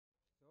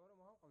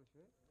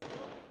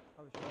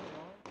Habe ich schon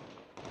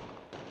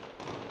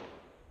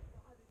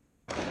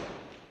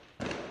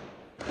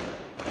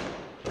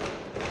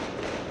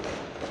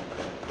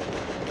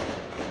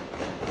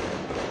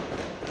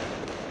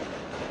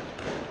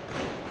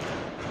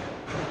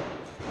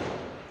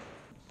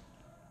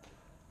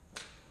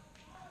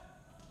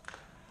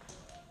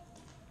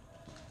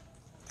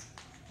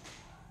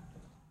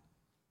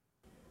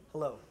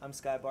Hello, I'm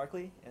Sky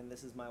Barkley, and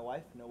this is my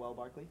wife, Noelle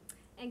Barkley.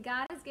 And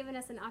God has given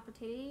us an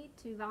opportunity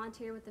to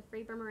volunteer with the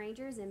Free Burma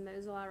Rangers in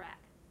Mosul, Iraq.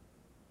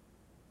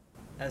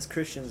 As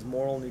Christians,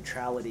 moral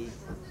neutrality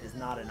is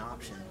not an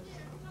option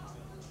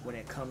when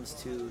it comes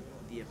to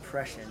the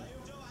oppression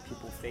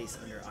people face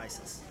under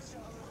ISIS.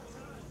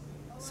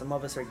 Some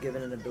of us are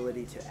given an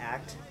ability to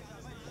act,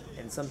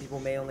 and some people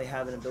may only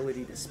have an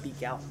ability to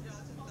speak out.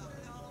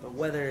 But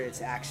whether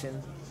it's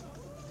action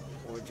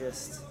or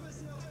just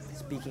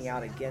speaking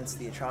out against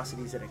the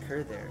atrocities that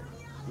occur there,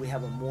 we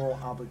have a moral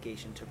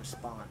obligation to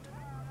respond.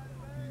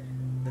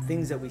 The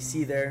things that we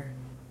see there,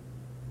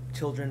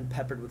 children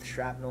peppered with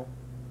shrapnel,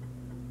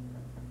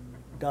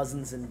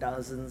 dozens and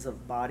dozens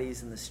of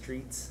bodies in the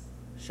streets,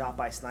 shot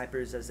by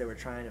snipers as they were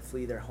trying to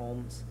flee their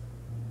homes,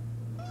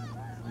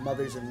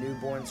 mothers of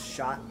newborns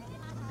shot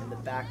in the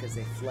back as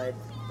they fled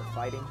the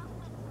fighting.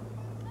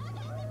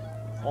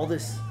 All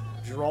this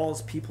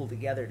draws people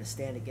together to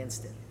stand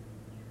against it,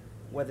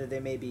 whether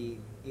they may be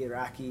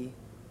Iraqi,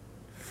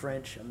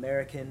 French,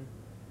 American,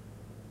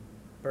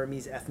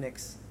 Burmese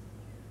ethnics.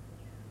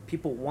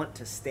 People want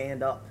to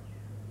stand up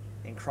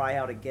and cry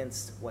out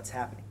against what's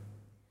happening.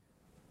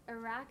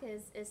 Iraq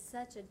is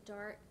such a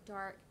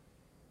dark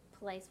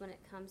place when it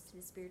comes to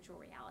the spiritual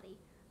reality.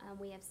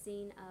 We have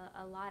seen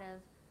a lot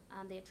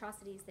of the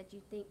atrocities that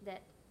you think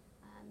that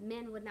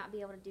men would not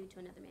be able to do to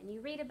another man.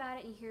 You read about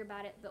it and you hear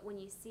about it, but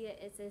when you see it,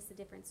 it's a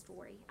different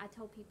story. I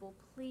tell people,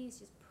 please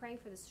just pray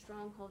for the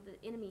stronghold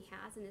the enemy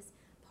has in this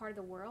part of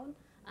the world.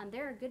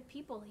 There are good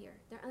people here.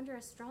 They're under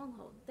a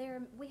stronghold.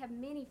 We have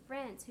many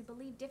friends who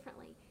believe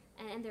differently,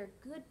 and they're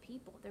good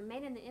people. They're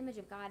made in the image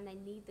of God, and they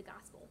need the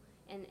gospel.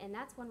 And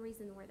that's one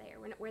reason we're there.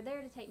 We're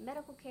there to take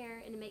medical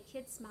care and to make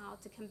kids smile,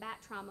 to combat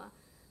trauma,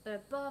 but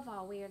above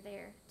all, we are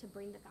there to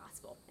bring the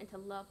gospel and to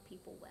love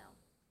people well.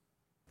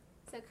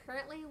 So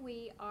currently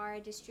we are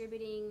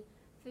distributing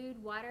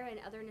food, water, and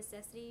other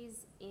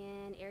necessities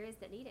in areas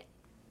that need it.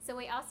 So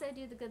we also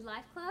do the Good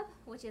Life Club,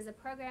 which is a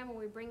program where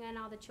we bring in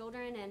all the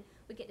children and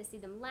we get to see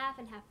them laugh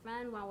and have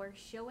fun while we're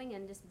showing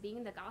and just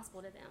being the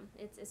gospel to them.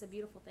 It's a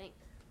beautiful thing.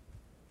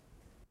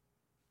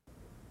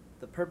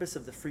 The purpose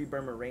of the Free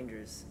Burma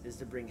Rangers is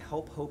to bring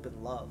help, hope,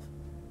 and love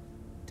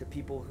to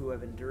people who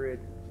have endured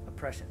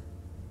oppression.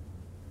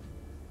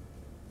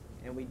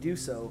 And we do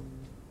so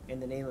in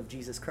the name of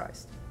Jesus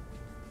Christ.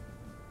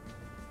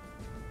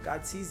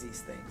 God sees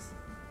these things.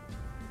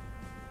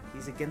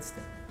 He's against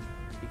them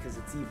because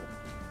it's evil.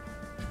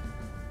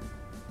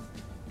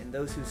 And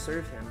those who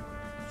serve him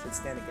should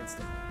stand against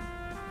him.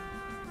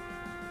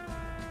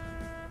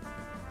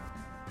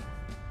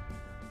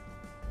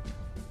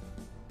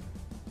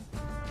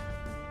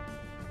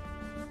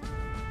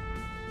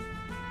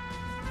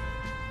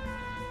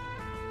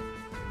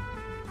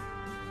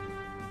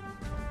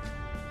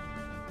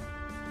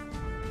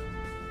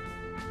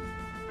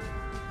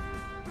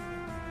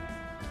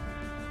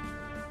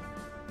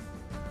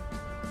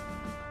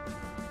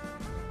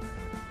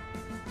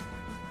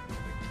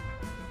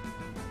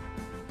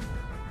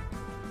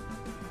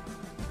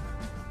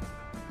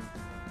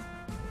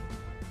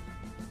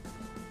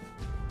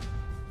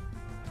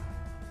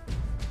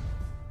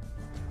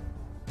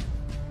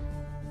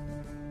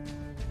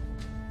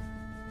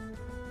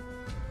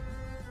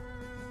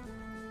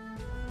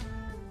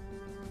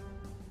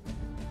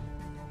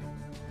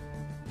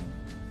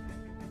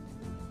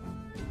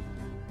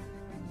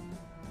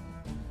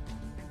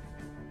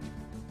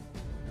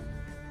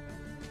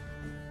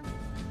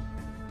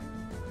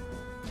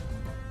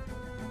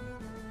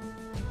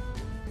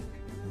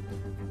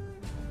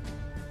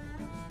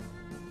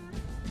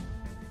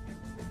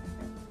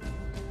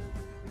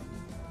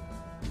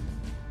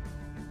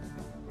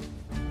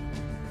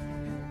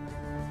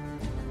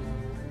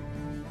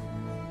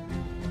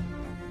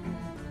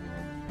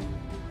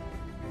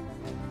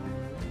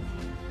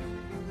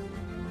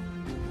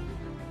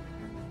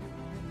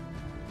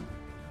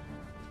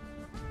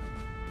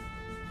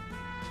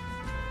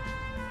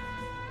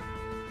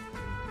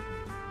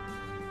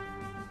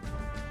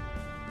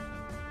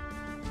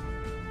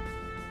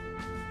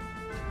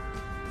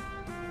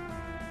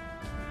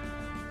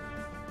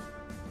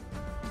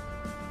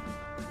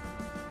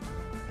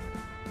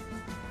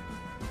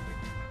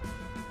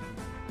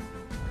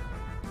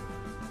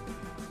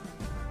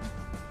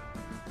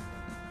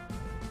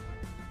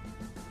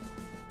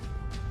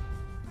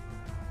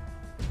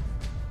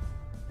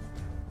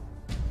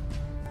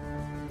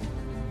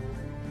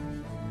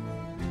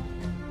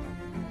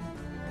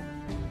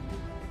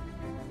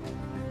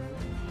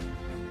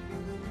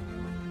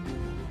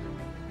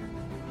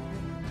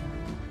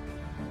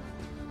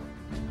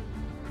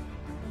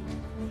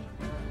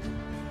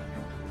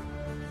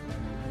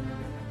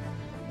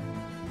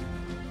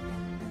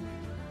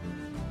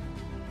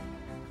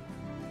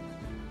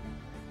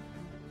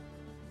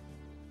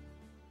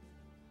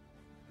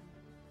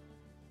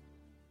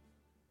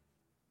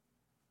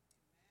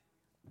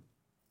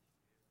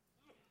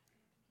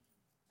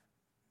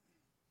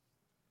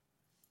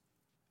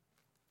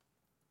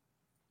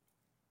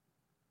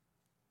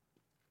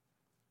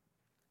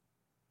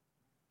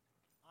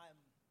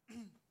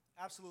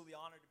 absolutely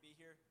honored to be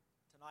here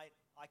tonight.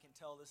 I can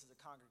tell this is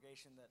a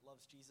congregation that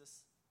loves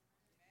Jesus.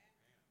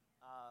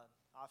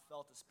 I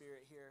felt the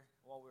Spirit here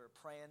while we were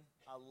praying.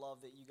 I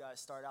love that you guys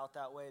start out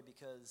that way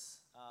because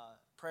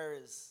prayer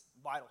is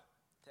vital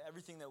to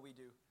everything that we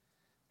do.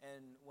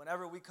 And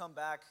whenever we come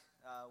back,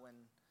 when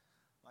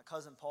my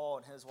cousin Paul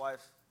and his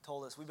wife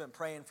told us, we've been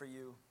praying for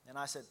you, and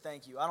I said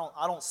thank you.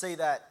 I don't say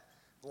that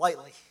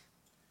lightly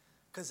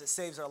because it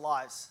saves our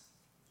lives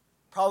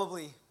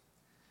probably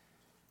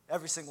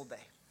every single day.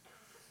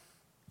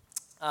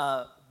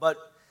 But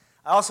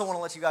I also want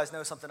to let you guys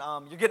know something.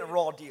 You're getting a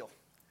raw deal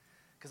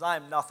because I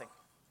am nothing.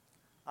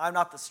 I'm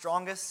not the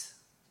strongest,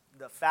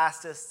 the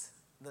fastest,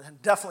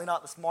 definitely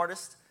not the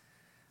smartest.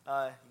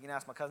 You can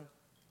ask my cousin.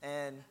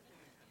 And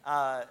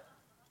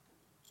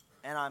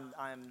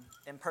I'm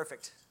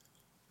imperfect.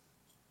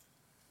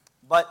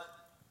 But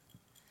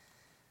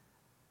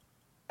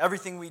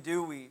everything we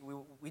do,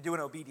 we do in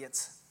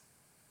obedience.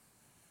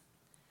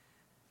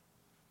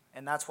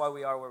 And that's why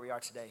we are where we are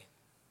today.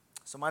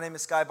 So my name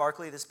is Sky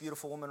Barkley. This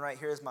beautiful woman right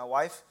here is my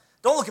wife.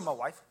 Don't look at my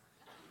wife.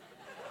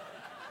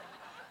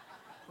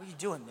 What are you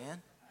doing,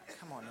 man?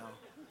 Come on now.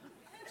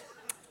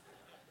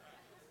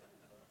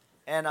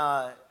 And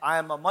I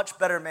am a much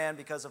better man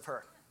because of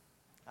her.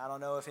 I don't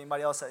know if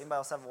anybody else have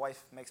a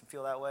wife that makes them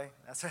feel that way.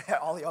 That's right.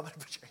 All y'all better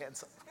put your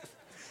hands up.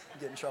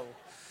 Get in trouble.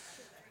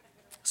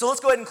 So let's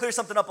go ahead and clear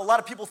something up. A lot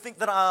of people think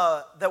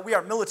that we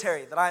are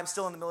military, that I am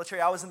still in the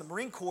military. I was in the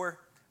Marine Corps,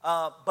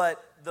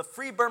 but the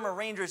Free Burma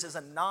Rangers is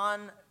a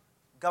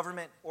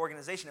non-government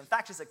organization. In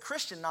fact, it's a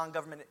Christian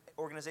non-government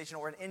organization,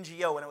 or an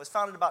NGO, and it was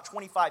founded about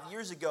 25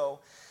 years ago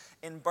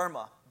in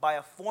Burma by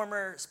a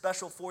former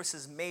Special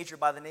Forces major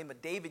by the name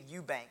of David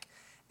Eubank.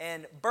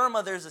 In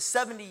Burma, there's a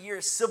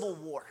 70-year civil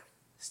war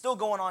still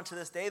going on to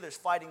this day. There's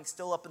fighting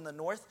still up in the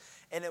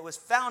north, and it was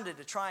founded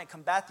to try and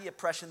combat the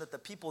oppression that the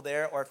people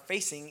there are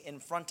facing in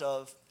front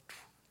of.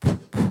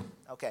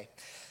 Okay.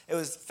 It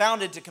was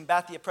founded to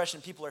combat the oppression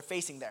people are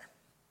facing there.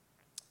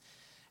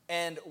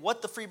 And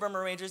what the Free Burma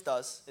Rangers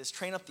does is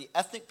train up the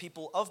ethnic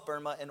people of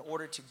Burma in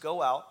order to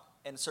go out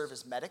and serve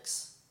as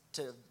medics,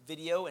 to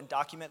video and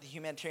document the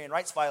humanitarian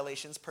rights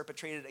violations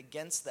perpetrated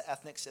against the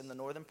ethnics in the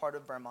northern part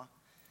of Burma,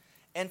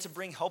 and to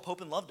bring help, hope,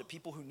 and love to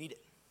people who need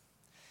it.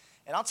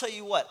 And I'll tell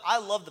you what, I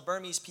love the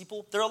Burmese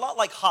people. They're a lot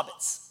like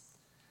hobbits.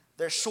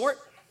 They're short,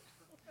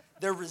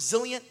 they're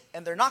resilient,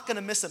 and they're not going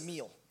to miss a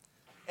meal.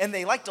 And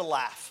they like to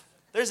laugh.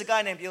 There's a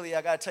guy named Ilya.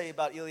 I got to tell you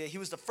about Ilya. He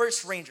was the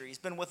first ranger. He's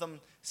been with them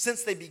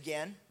since they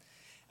began.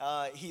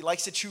 He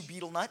likes to chew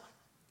betel nut.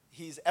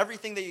 He's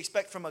everything that you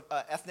expect from an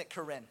ethnic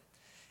Karen.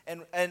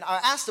 And I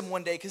asked him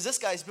one day, because this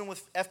guy's been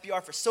with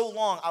FBR for so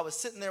long, I was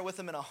sitting there with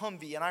him in a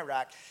Humvee in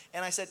Iraq,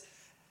 and I said,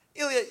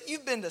 Ilya,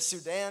 you've been to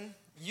Sudan.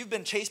 You've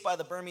been chased by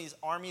the Burmese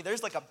army.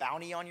 There's like a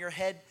bounty on your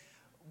head.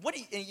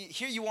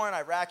 Here you are in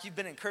Iraq. You've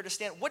been in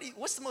Kurdistan.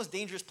 What's the most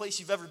dangerous place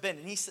you've ever been?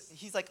 And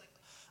he's like,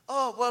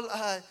 oh, well,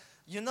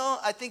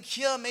 I think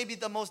here may be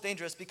the most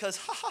dangerous because,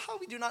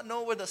 we do not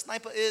know where the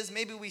sniper is.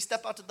 Maybe we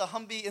step out to the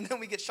Humvee and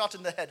then we get shot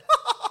in the head.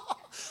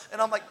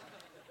 And I'm like,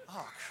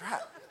 oh,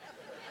 crap.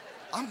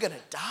 I'm going to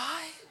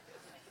die?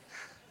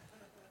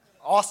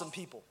 Awesome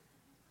people.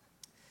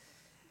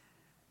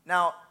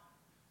 Now,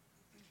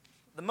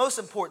 the most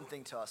important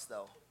thing to us,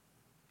 though,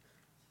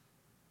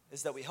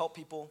 is that we help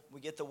people,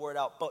 we get the word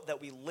out, but that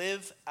we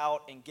live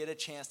out and get a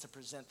chance to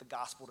present the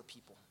gospel to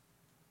people.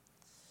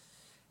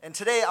 And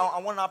today, I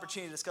want an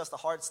opportunity to discuss the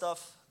hard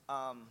stuff.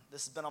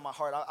 This has been on my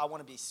heart. I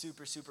want to be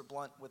super, super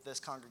blunt with this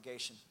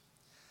congregation.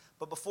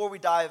 But before we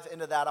dive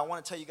into that, I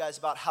want to tell you guys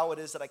about how it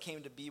is that I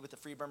came to be with the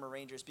Free Burma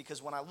Rangers,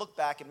 because when I look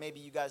back, and maybe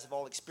you guys have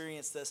all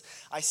experienced this,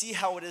 I see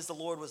how it is the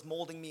Lord was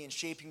molding me and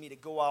shaping me to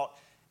go out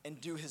and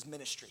do his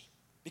ministry.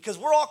 Because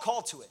we're all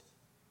called to it.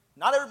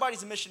 Not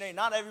everybody's a missionary,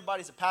 not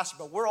everybody's a pastor,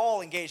 but we're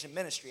all engaged in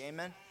ministry,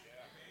 amen?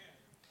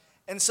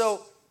 Yeah. And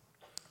so,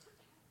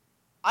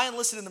 I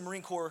enlisted in the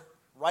Marine Corps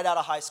right out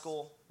of high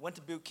school, went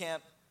to boot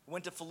camp,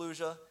 went to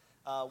Fallujah,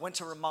 went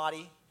to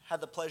Ramadi,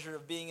 had the pleasure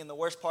of being in the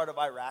worst part of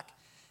Iraq,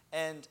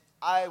 and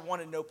I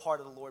wanted no part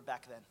of the Lord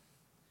back then.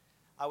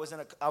 I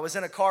was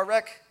in a car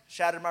wreck,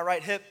 shattered my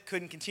right hip,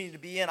 couldn't continue to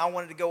be in. I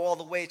wanted to go all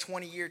the way,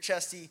 20-year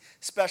chesty,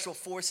 special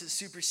forces,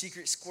 super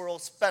secret squirrel,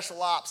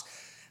 special ops,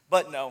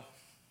 but no,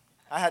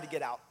 I had to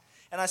get out.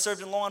 And I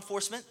served in law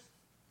enforcement.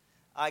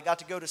 I got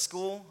to go to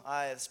school.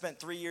 I spent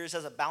 3 years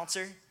as a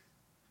bouncer,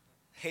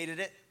 hated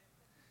it,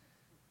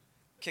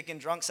 kicking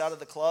drunks out of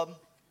the club,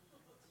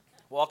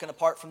 walking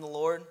apart from the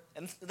Lord.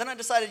 And then I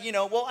decided,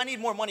 I need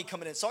more money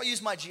coming in, so I'll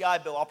use my GI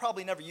Bill. I'll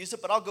probably never use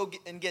it, but I'll go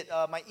get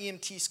my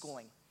EMT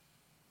schooling.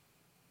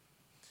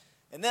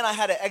 And then I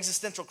had an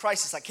existential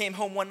crisis. I came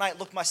home one night,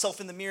 looked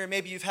myself in the mirror.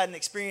 Maybe you've had an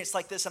experience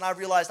like this, and I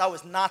realized I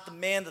was not the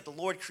man that the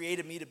Lord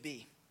created me to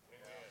be.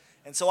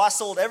 And so I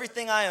sold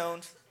everything I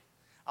owned.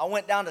 I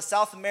went down to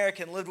South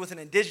America and lived with an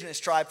indigenous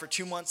tribe for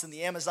 2 months in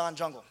the Amazon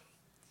jungle.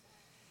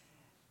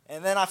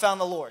 And then I found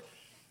the Lord.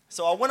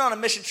 So I went on a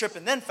mission trip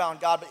and then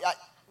found God, but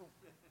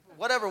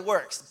whatever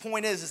works. The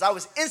point is I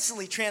was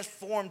instantly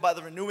transformed by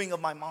the renewing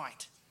of my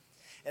mind.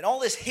 And all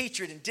this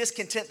hatred and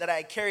discontent that I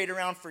had carried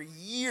around for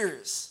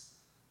years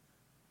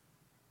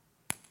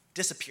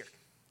disappeared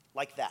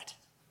like that.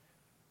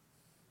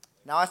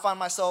 Now I find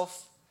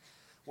myself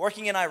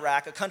working in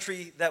Iraq, a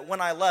country that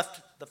when I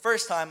left the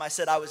first time, I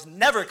said I was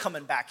never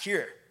coming back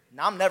here.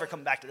 Now I'm never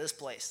coming back to this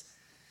place.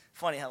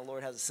 Funny how the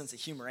Lord has a sense of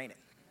humor, ain't it?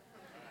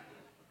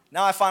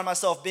 Now I find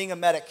myself being a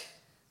medic.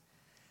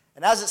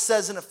 And as it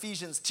says in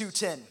Ephesians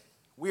 2:10,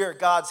 we are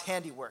God's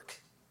handiwork,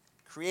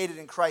 created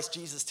in Christ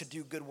Jesus to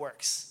do good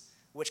works,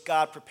 which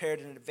God prepared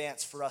in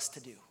advance for us to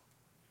do.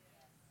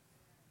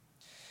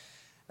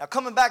 Now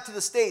coming back to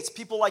the States,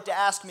 people like to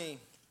ask me,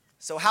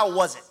 so how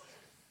was it?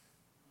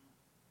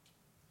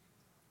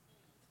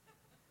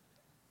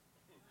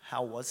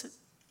 How was it?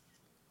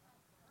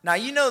 Now,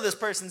 you know this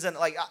person's in,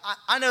 like,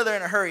 I know they're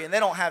in a hurry and they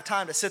don't have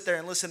time to sit there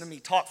and listen to me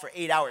talk for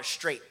 8 hours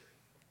straight.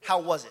 How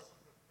was it?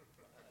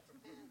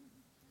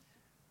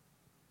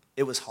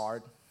 It was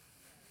hard.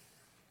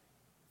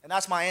 And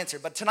that's my answer.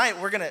 But tonight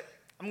I'm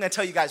going to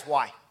tell you guys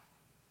why.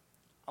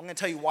 I'm going to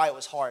tell you why it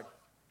was hard.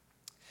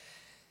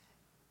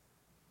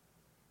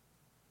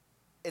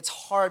 It's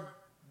hard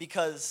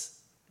because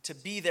to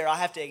be there, I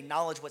have to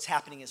acknowledge what's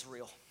happening is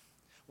real.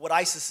 What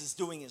ISIS is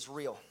doing is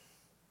real.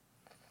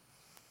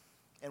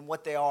 And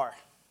what they are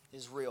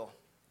is real.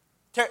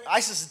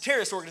 ISIS is a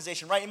terrorist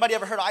organization, right? Anybody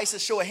ever heard of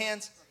ISIS? Show of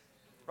hands.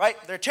 Right?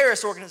 They're a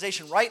terrorist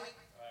organization, right?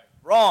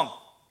 Wrong.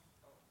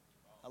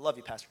 I love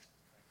you, Pastor.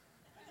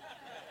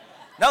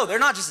 No, they're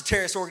not just a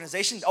terrorist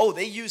organization. Oh,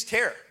 they use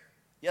terror.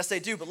 Yes, they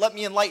do, but let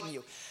me enlighten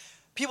you.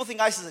 People think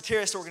ISIS is a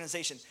terrorist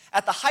organization.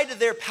 At the height of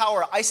their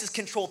power, ISIS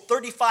controlled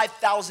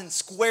 35,000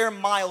 square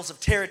miles of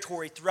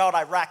territory throughout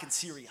Iraq and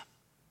Syria.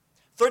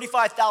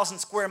 35,000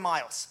 square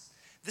miles.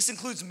 This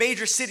includes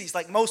major cities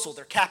like Mosul,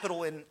 their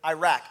capital in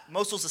Iraq.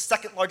 Mosul's the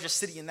second largest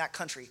city in that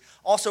country.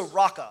 Also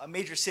Raqqa, a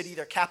major city,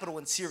 their capital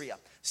in Syria,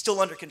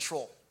 still under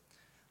control.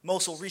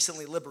 Mosul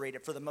recently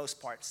liberated for the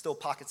most part, still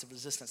pockets of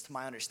resistance to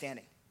my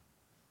understanding.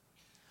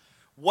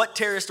 What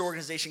terrorist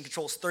organization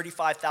controls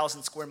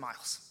 35,000 square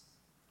miles?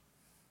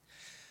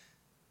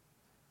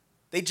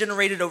 They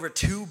generated over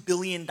 $2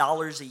 billion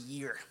a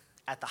year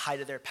at the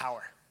height of their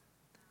power.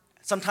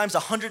 Sometimes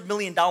 $100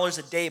 million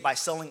a day by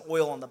selling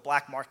oil on the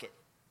black market.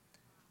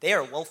 They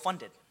are well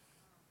funded.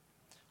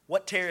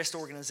 What terrorist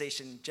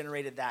organization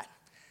generated that?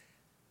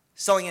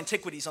 Selling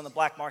antiquities on the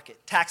black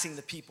market, taxing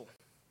the people,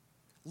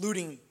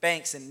 looting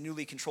banks in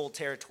newly controlled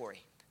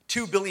territory.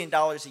 $2 billion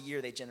a year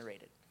they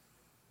generated.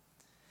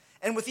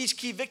 And with each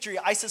key victory,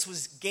 ISIS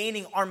was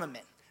gaining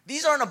armament.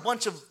 These aren't a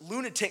bunch of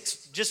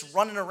lunatics just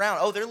running around.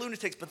 Oh, they're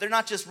lunatics, but they're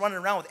not just running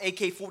around with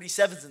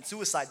AK-47s and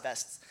suicide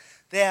vests.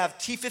 They have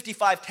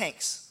T-55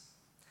 tanks,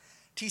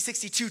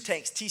 T-62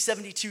 tanks,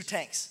 T-72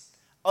 tanks,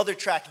 other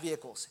tracked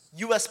vehicles,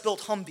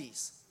 U.S.-built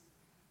Humvees,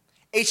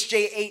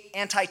 HJ-8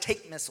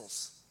 anti-tank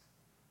missiles.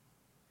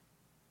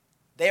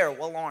 They are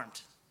well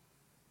armed.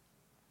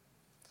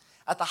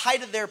 At the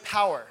height of their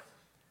power,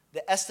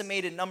 the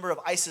estimated number of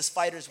ISIS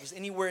fighters was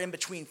anywhere in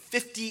between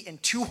 50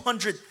 and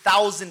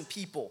 200,000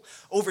 people.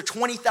 Over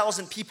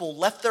 20,000 people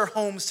left their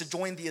homes to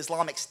join the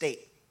Islamic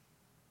State.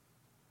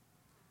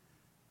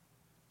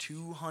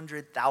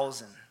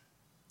 200,000.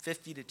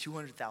 50 to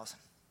 200,000.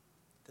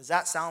 Does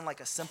that sound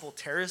like a simple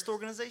terrorist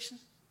organization?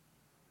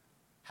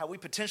 Have we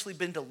potentially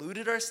been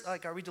deluded?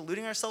 Are we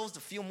deluding ourselves to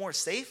feel more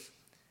safe?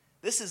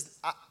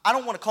 I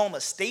don't want to call them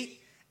a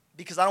state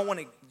because I don't want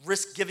to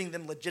risk giving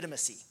them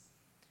legitimacy.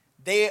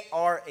 They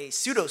are a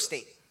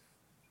pseudo-state,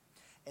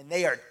 and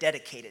they are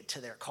dedicated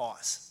to their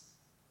cause.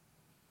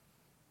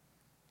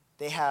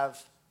 They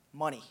have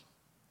money,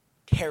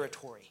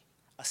 territory,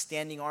 a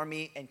standing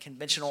army, and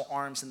conventional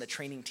arms and the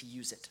training to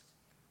use it.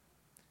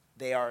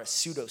 They are a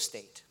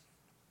pseudo-state.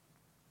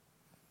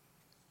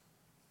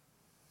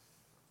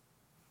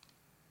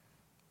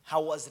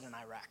 How was it in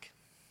Iraq?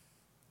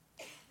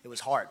 It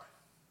was hard.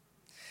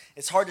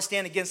 It's hard to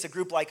stand against a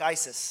group like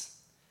ISIS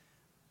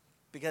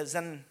because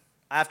then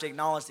I have to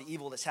acknowledge the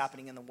evil that's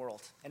happening in the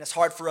world. And it's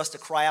hard for us to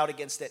cry out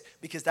against it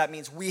because that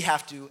means we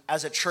have to,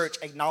 as a church,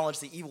 acknowledge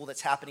the evil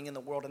that's happening in the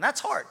world. And that's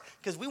hard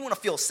because we want to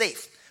feel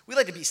safe. We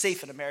like to be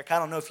safe in America. I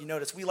don't know if you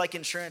noticed. We like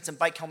insurance and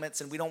bike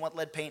helmets and we don't want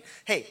lead paint.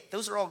 Hey,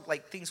 those are all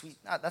like things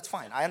that's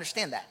fine. I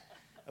understand that,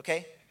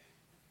 okay?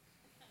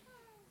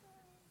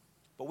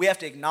 But we have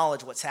to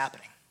acknowledge what's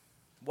happening,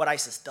 what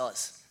ISIS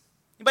does.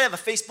 Anybody have a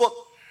Facebook?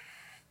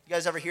 You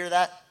guys ever hear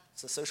that?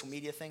 It's a social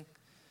media thing.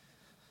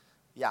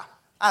 Yeah,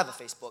 I have a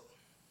Facebook.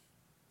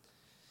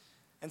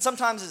 And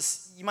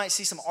sometimes you might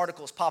see some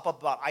articles pop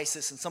up about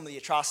ISIS and some of the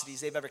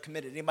atrocities they've ever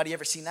committed. Anybody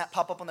ever seen that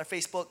pop up on their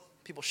Facebook?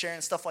 People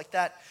sharing stuff like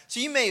that? So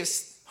you may have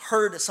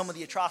heard of some of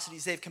the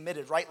atrocities they've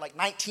committed, right? Like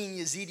 19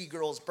 Yazidi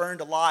girls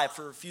burned alive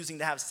for refusing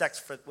to have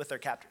sex with their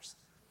captors.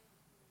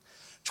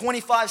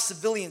 25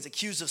 civilians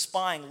accused of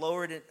spying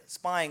lowered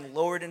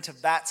into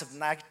vats of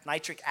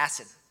nitric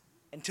acid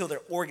until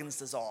their organs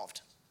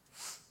dissolved.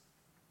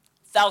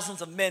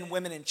 Thousands of men,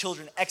 women, and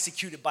children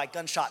executed by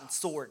gunshot and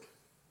sword.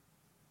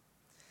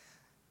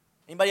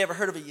 Anybody ever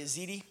heard of a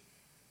Yazidi?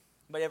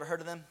 Anybody ever heard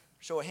of them?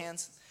 Show of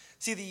hands.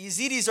 See, the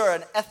Yazidis are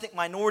an ethnic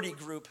minority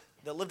group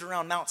that lived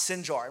around Mount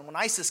Sinjar. And when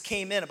ISIS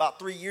came in about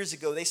 3 years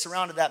ago, they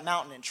surrounded that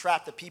mountain and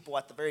trapped the people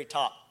at the very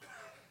top.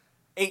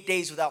 8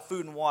 days without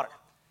food and water.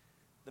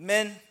 The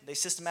men, they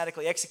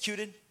systematically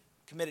executed,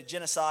 committed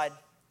genocide.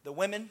 The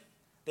women,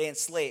 they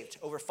enslaved,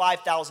 over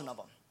 5,000 of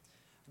them.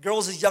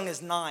 Girls as young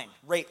as 9,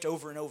 raped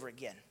over and over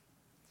again.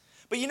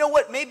 But you know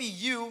what? Maybe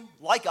you,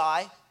 like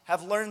I,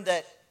 have learned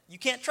that you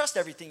can't trust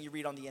everything you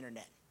read on the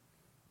internet.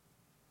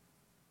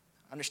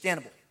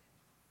 Understandable.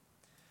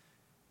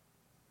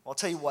 Well, I'll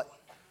tell you what.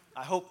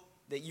 I hope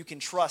that you can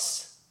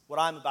trust what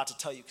I'm about to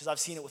tell you, because I've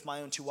seen it with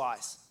my own 2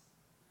 eyes.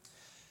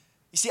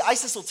 You see,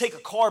 ISIS will take a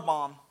car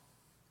bomb,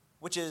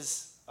 which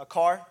is a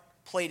car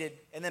plated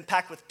and then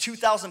packed with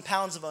 2,000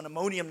 pounds of an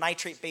ammonium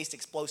nitrate-based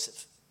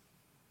explosive.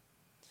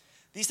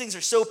 These things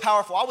are so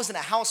powerful. I was in a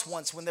house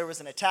once when there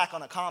was an attack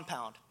on a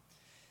compound.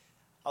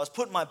 I was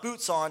putting my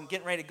boots on,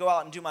 getting ready to go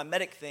out and do my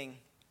medic thing,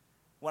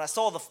 when I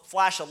saw the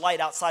flash of light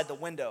outside the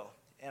window.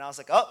 And I was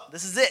like, oh,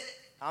 this is it.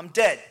 I'm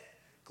dead.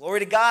 Glory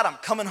to God, I'm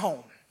coming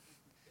home.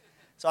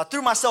 So I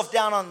threw myself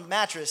down on the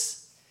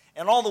mattress,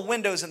 and all the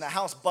windows in the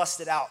house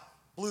busted out,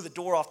 blew the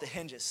door off the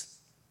hinges.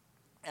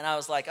 And I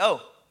was like,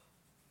 oh,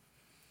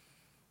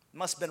 it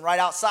must have been right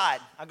outside.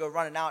 I go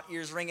running out,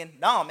 ears ringing.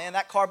 No, man,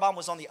 that car bomb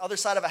was on the other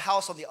side of a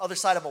house, on the other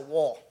side of a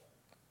wall.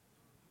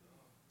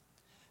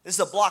 This is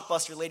a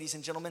blockbuster, ladies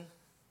and gentlemen.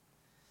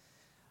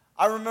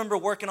 I remember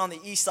working on the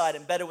east side,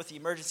 embedded with the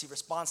emergency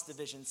response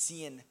division,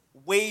 seeing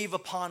wave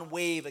upon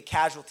wave of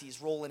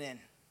casualties rolling in.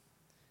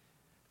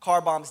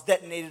 Car bombs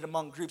detonated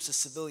among groups of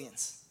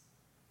civilians.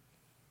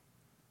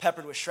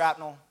 Peppered with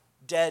shrapnel,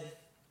 dead,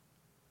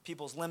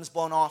 people's limbs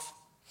blown off.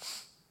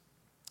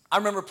 I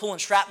remember pulling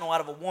shrapnel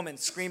out of a woman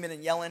screaming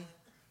and yelling.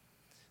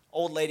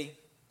 Old lady.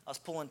 I was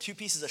pulling 2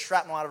 pieces of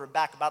shrapnel out of her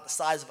back about the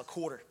size of a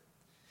quarter.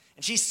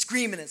 And she's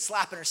screaming and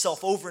slapping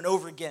herself over and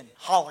over again,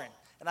 hollering.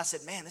 And I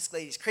said, man, this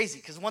lady's crazy,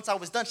 because once I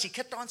was done, she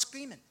kept on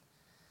screaming.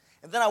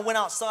 And then I went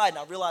outside and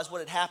I realized what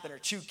had happened. Her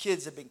 2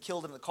 kids had been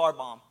killed in the car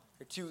bomb.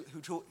 Her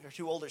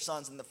two older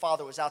sons, and the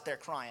father was out there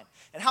crying.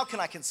 And how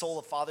can I console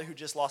a father who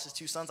just lost his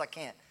 2 sons? I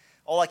can't.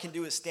 All I can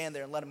do is stand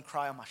there and let him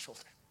cry on my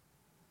shoulder.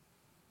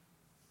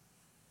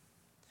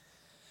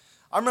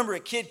 I remember a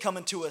kid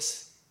coming to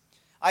us.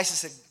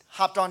 ISIS had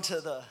hopped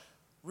onto the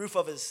roof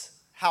of his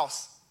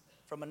house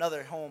from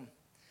another home,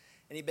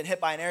 and he'd been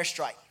hit by an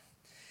airstrike.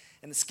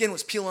 And the skin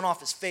was peeling off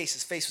his face.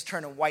 His face was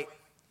turning white.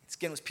 The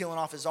skin was peeling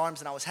off his arms,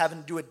 and I was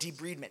having to do a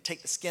debridement,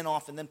 take the skin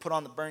off and then put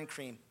on the burn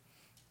cream.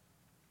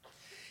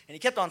 And he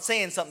kept on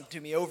saying something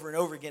to me over and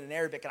over again in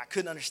Arabic, and I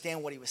couldn't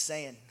understand what he was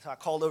saying. So I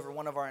called over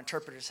one of our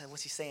interpreters and said,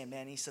 what's he saying,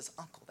 man? And he says,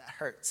 uncle, that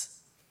hurts.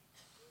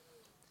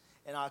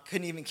 And I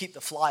couldn't even keep the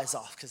flies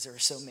off because there were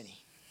so many.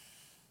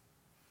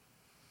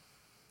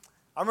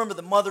 I remember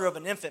the mother of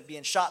an infant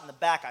being shot in the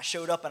back. I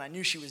showed up and I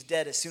knew she was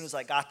dead as soon as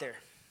I got there.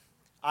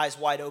 Eyes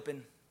wide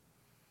open.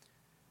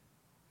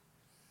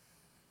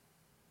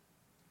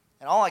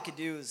 And all I could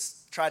do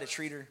is try to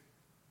treat her.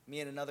 Me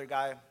and another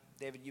guy,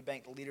 David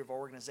Eubank, the leader of our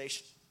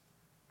organization.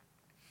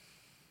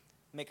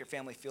 Make her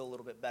family feel a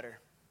little bit better.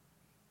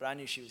 But I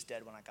knew she was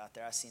dead when I got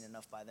there. I seen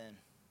enough by then.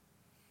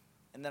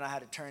 And then I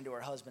had to turn to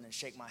her husband and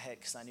shake my head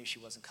because I knew she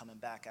wasn't coming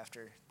back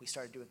after we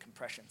started doing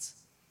compressions.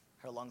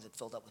 Her lungs had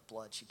filled up with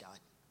blood. She died.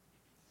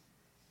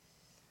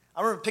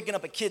 I remember picking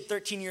up a kid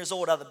 13 years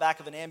old out of the back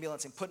of an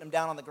ambulance and putting him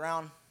down on the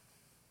ground.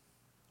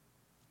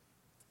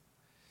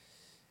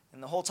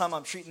 And the whole time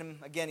I'm treating him,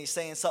 again, he's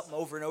saying something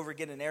over and over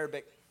again in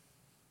Arabic.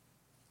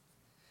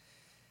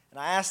 And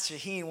I asked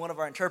Shaheen, one of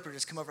our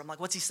interpreters, to come over. I'm like,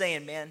 what's he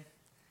saying, man?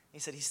 He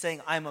said, he's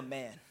saying, I'm a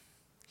man.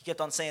 He kept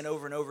on saying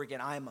over and over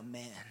again, I am a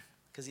man,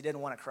 because he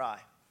didn't want to cry.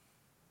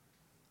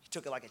 He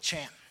took it like a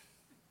champ.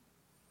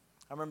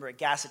 I remember a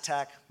gas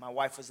attack. My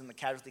wife was in the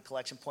casualty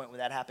collection point where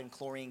that happened,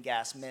 chlorine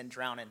gas, men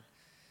drowning,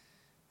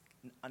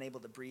 unable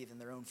to breathe in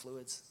their own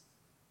fluids.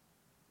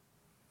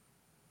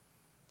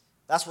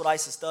 That's what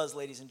ISIS does,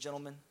 ladies and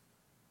gentlemen.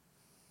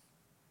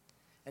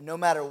 And no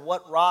matter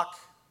what rock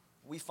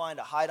we find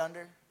to hide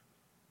under,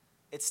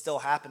 it's still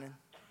happening.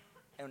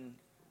 And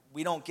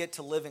we don't get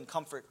to live in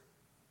comfort.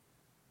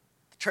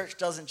 The church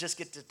doesn't just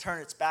get to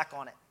turn its back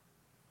on it.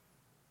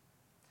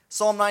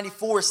 Psalm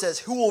 94 says,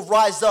 who will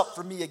rise up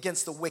for me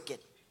against the wicked?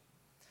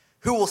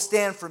 Who will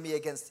stand for me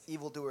against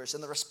evildoers?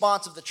 And the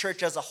response of the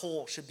church as a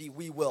whole should be,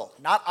 we will.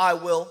 Not I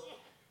will,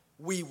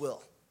 we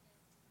will.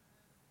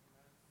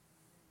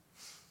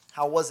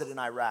 How was it in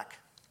Iraq?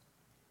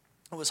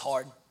 It was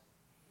hard.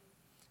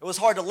 It was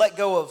hard to let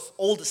go of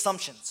old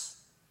assumptions,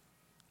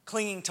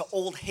 clinging to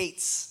old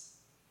hates,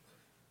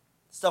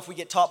 stuff we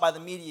get taught by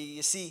the media.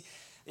 You see,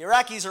 the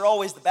Iraqis are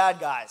always the bad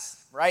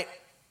guys, right?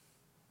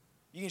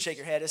 You can shake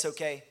your head, it's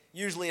okay.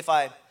 Usually if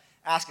I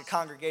ask a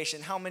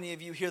congregation, how many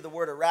of you hear the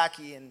word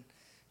Iraqi and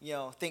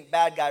think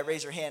bad guy,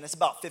 raise your hand. It's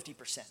about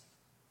 50%.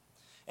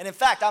 And in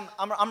fact,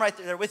 I'm right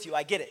there with you.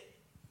 I get it.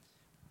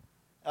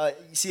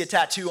 You see a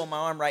tattoo on my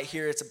arm right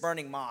here. It's a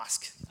burning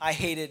mosque. I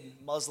hated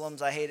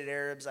Muslims. I hated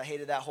Arabs. I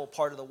hated that whole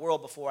part of the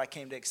world before I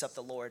came to accept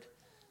the Lord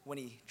when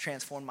he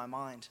transformed my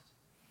mind.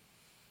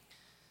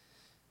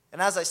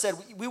 And as I said,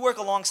 we work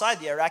alongside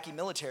the Iraqi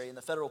military and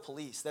the federal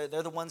police. They're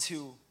the ones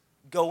who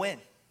go in.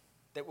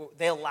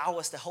 They allow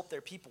us to help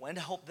their people and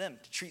to help them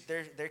to treat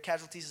their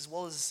casualties as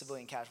well as the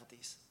civilian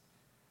casualties.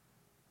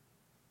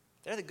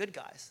 They're the good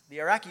guys. The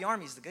Iraqi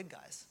army is the good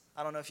guys.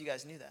 I don't know if you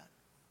guys knew that.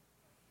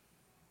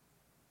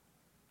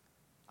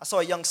 I saw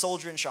a young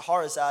soldier in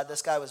Shahrazad.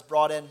 This guy was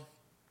brought in.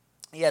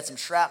 He had some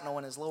shrapnel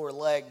in his lower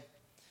leg,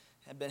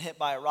 had been hit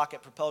by a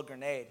rocket-propelled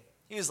grenade.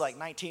 He was like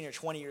 19 or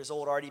 20 years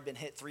old, already been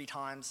hit 3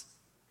 times.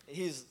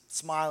 He was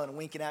smiling and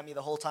winking at me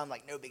the whole time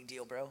like, no big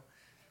deal, bro.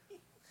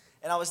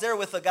 And I was there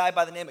with a guy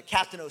by the name of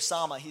Captain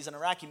Osama. He's an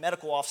Iraqi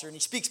medical officer, and he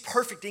speaks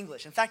perfect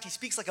English. In fact, he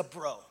speaks like a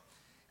bro.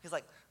 He's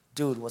like,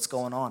 dude, what's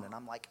going on? And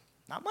I'm like,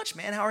 not much,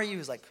 man. How are you?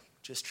 He's like,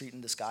 just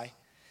treating this guy.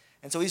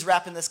 And so he's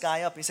wrapping this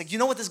guy up. And he's like, you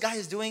know what this guy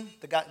is doing?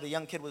 The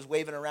young kid was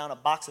waving around a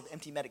box of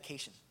empty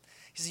medication.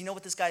 He says, you know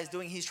what this guy is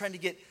doing? He's trying to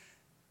get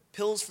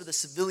pills for the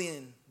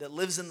civilian that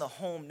lives in the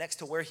home next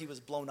to where he was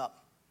blown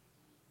up.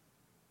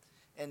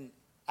 And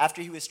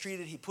after he was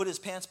treated, he put his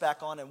pants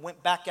back on and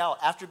went back out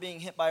after being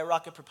hit by a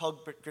rocket-propelled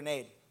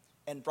grenade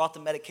and brought the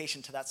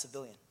medication to that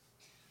civilian.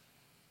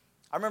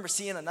 I remember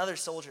seeing another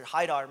soldier,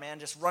 Haidar, man,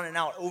 just running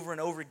out over and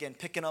over again,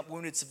 picking up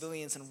wounded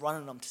civilians and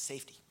running them to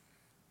safety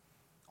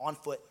on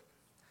foot.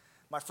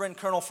 My friend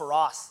Colonel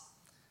Faraz,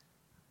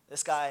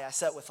 this guy I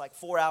sat with like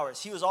 4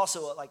 hours. He was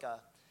also he's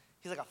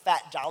like a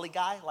fat, jolly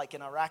guy, like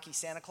an Iraqi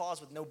Santa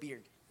Claus with no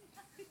beard.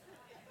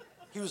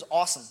 He was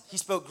awesome. He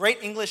spoke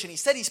great English, and he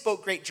said he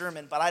spoke great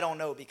German, but I don't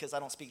know because I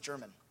don't speak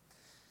German.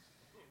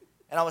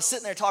 And I was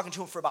sitting there talking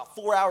to him for about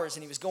 4 hours,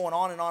 and he was going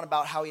on and on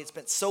about how he had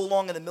spent so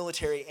long in the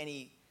military, and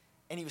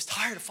he was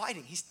tired of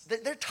fighting.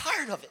 They're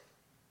tired of it.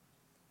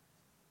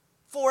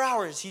 4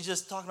 hours, he's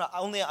just talking about,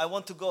 I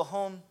want to go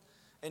home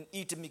and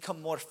eat and become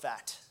more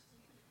fat.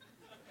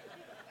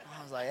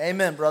 I was like,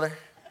 amen, brother.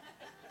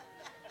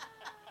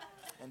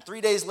 And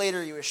 3 days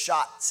later, he was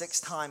shot 6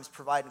 times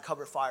providing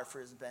cover fire for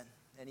his men,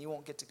 and he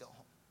won't get to go home.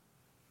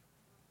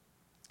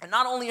 And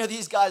not only are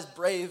these guys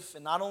brave,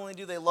 and not only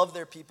do they love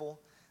their people,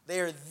 they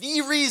are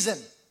the reason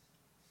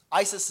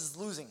ISIS is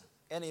losing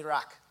in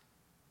Iraq.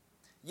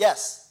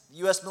 Yes, the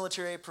U.S.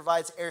 military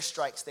provides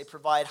airstrikes. They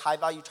provide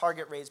high-value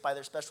target raids by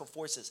their special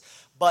forces.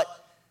 But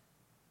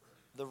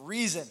the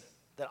reason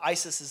that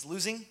ISIS is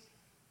losing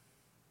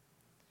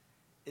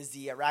is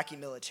the Iraqi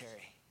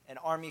military, an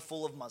army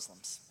full of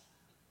Muslims.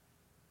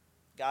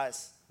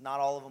 Guys,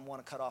 not all of them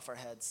want to cut off our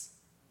heads.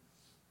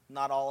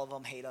 Not all of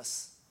them hate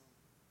us.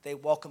 They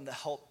welcome the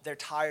help. They're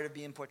tired of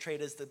being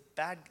portrayed as the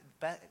bad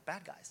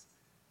guys.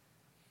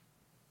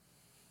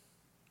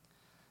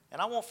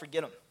 And I won't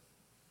forget them.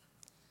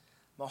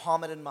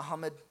 Mohammed and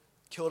Muhammad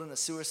killed in a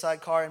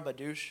suicide car in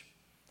Badouche.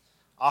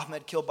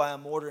 Ahmed killed by a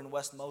mortar in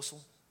West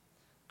Mosul.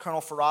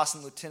 Colonel Faraz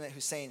and Lieutenant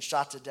Hussein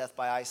shot to death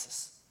by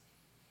ISIS.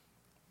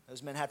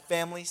 Those men had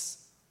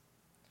families,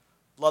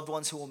 loved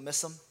ones who will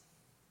miss them.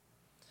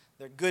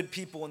 They're good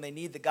people and they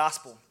need the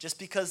gospel. Just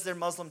because they're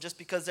Muslim, just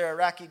because they're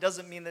Iraqi,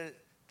 doesn't mean that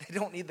they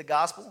don't need the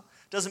gospel.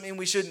 Doesn't mean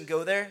we shouldn't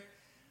go there.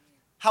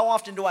 How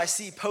often do I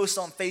see posts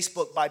on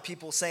Facebook by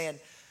people saying,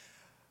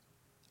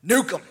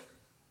 nuke them,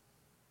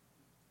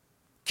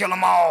 kill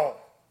them all?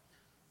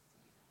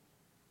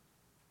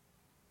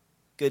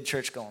 Good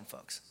church going,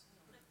 folks.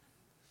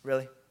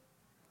 Really?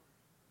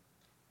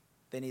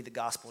 They need the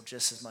gospel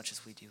just as much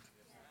as we do.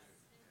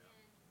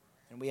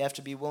 And we have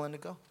to be willing to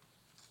go.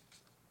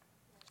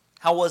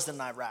 How was it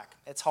in Iraq?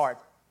 It's hard.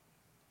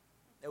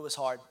 It was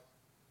hard.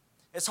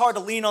 It's hard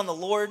to lean on the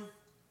Lord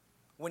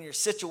when your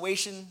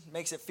situation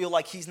makes it feel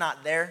like he's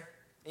not there.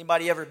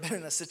 Anybody ever been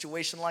in a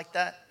situation like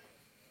that?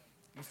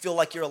 You feel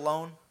like you're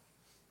alone?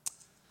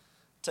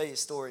 I'll tell you a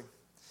story.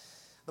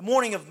 The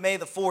morning of May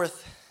the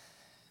 4th,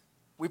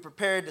 we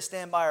prepared to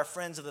stand by our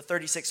friends of the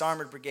 36th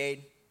Armored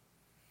Brigade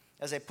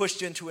as they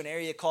pushed into an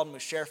area called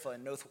Musharraf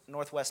in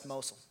northwest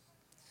Mosul.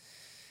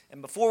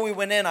 And before we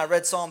went in, I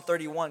read Psalm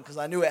 31 because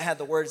I knew it had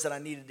the words that I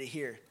needed to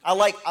hear. I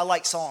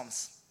like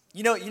Psalms.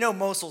 You know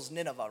Mosul's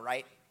Nineveh,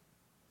 right?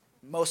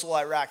 Mosul,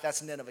 Iraq,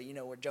 that's Nineveh. You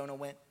know where Jonah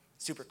went.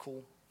 Super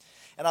cool.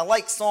 And I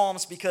like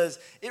Psalms because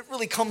it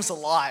really comes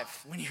alive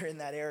when you're in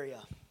that area.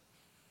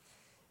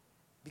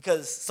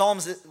 Because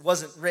Psalms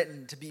wasn't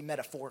written to be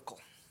metaphorical.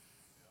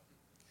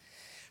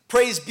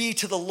 Praise be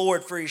to the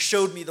Lord, for he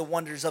showed me the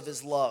wonders of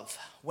his love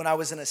when I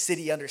was in a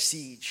city under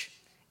siege.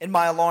 In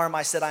my alarm,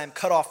 I said, I am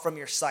cut off from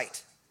your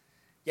sight.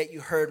 Yet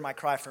you heard my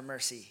cry for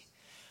mercy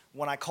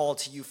when I called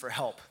to you for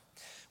help.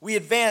 We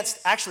advanced.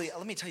 Actually,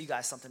 let me tell you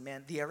guys something,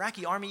 man. The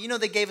Iraqi army,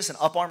 they gave us an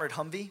up-armored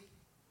Humvee.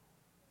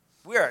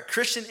 We are a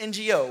Christian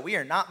NGO. We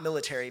are not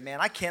military,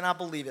 man. I cannot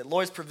believe it.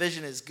 Lord's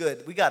provision is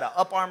good. We got an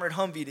up-armored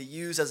Humvee to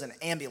use as an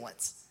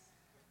ambulance.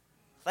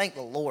 Thank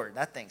the Lord.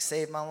 That thing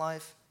saved my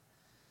life.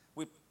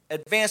 We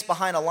advanced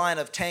behind a line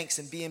of tanks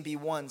and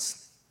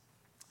BMB-1s.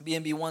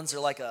 BMB-1s are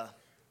like a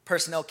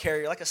personnel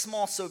carrier, like a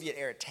small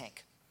Soviet-era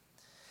tank.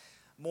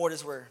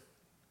 Mortars were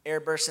air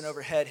bursting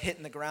overhead,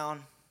 hitting the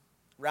ground,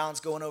 rounds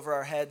going over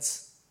our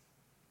heads.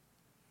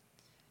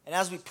 And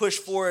as we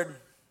pushed forward,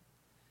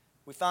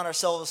 we found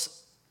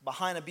ourselves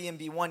behind a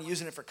BMB-1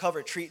 using it for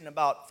cover, treating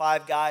about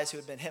 5 guys who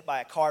had been hit by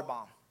a car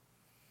bomb.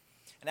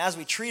 And as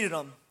we treated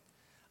them,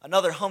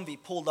 another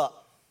Humvee pulled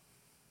up.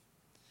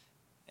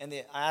 And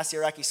I asked the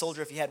Iraqi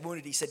soldier if he had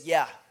wounded. He said,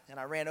 yeah. And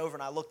I ran over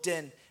and I looked in,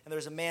 and there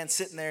was a man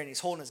sitting there, and he's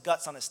holding his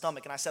guts on his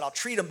stomach. And I said, I'll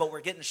treat him, but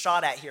we're getting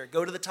shot at here.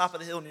 Go to the top of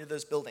the hill near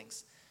those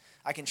buildings.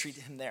 I can treat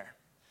him there.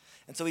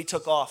 And so he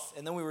took off.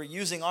 And then we were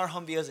using our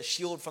Humvee as a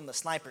shield from the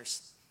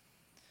snipers.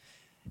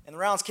 And the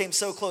rounds came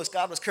so close.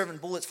 God was curving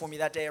bullets for me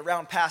that day. A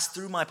round passed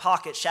through my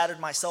pocket, shattered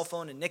my cell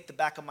phone, and nicked the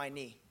back of my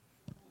knee.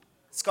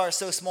 The scar is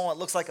so small, it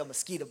looks like a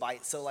mosquito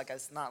bite. So like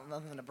it's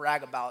nothing to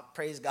brag about.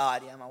 Praise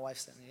God. Yeah, my wife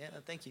said, yeah,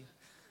 thank you.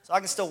 So I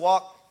can still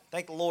walk.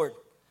 Thank the Lord.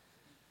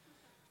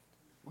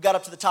 We got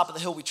up to the top of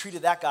the hill. We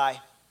treated that guy.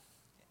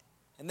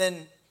 And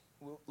then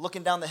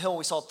looking down the hill,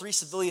 we saw 3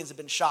 civilians had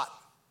been shot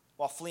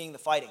while fleeing the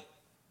fighting.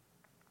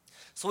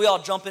 So we all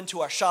jump into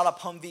our shot-up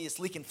Humvee. It's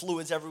leaking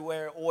fluids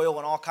everywhere, oil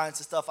and all kinds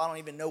of stuff. I don't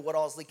even know what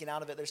all is leaking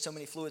out of it. There's so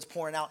many fluids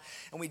pouring out.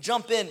 And we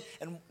jump in,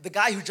 and the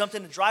guy who jumped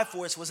in to drive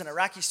for us was an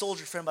Iraqi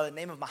soldier friend by the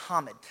name of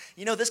Muhammad.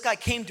 You know, this guy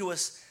came to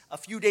us a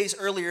few days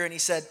earlier, and he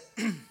said,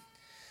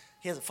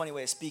 he has a funny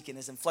way of speaking.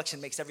 His inflection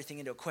makes everything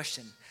into a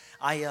question.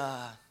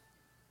 I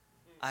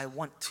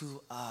want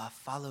to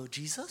follow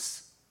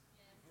Jesus.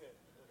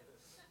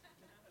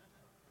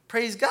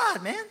 Praise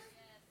God, man.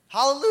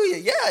 Hallelujah.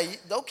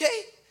 Yeah,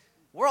 okay.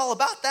 We're all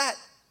about that.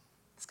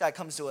 This guy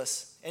comes to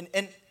us,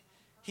 and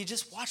he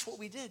just watched what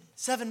we did.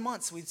 7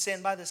 months we'd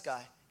stand by this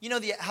guy. You know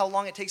how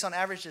long it takes on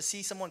average to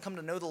see someone come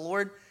to know the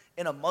Lord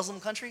in a Muslim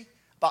country?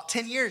 About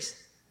 10 years.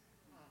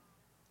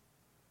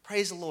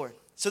 Praise the Lord.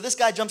 So this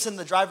guy jumps in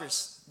the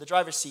driver's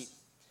seat,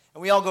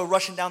 and we all go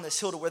rushing down this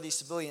hill to where these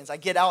civilians. I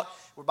get out.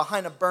 We're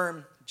behind a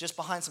berm, just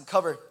behind some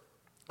cover.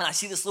 And I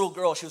see this little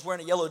girl. She was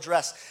wearing a yellow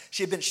dress.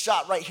 She had been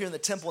shot right here in the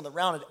temple, and the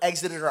round had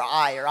exited her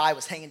eye. Her eye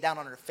was hanging down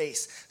on her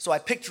face. So I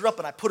picked her up,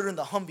 and I put her in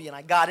the Humvee, and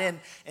I got in.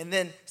 And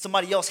then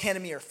somebody else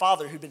handed me her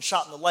father, who'd been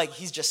shot in the leg.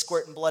 He's just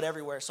squirting blood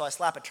everywhere. So I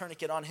slap a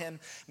tourniquet on him.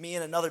 Me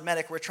and another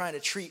medic, we're trying to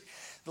treat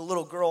the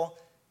little girl.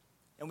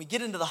 And we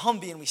get into the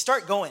Humvee, and we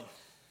start going.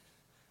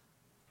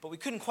 But we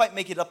couldn't quite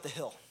make it up the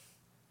hill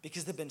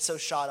because they'd been so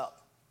shot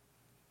up.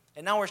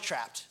 And now we're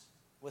trapped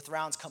with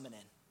rounds coming in.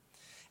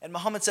 And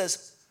Muhammad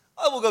says,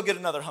 I will go get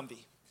another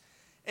Humvee.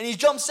 And he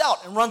jumps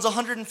out and runs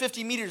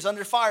 150 meters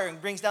under fire and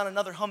brings down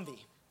another Humvee.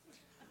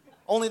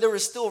 Only there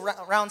was still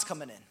rounds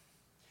coming in.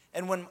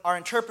 And when our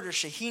interpreter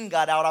Shaheen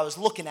got out, I was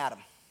looking at him.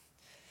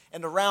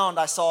 And the round,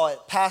 I saw it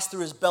pass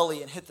through his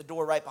belly and hit the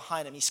door right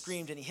behind him. He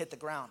screamed and he hit the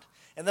ground.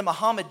 And then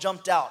Muhammad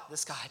jumped out.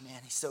 This guy,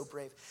 man, he's so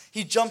brave.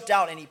 He jumped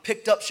out and he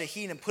picked up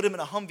Shaheen and put him in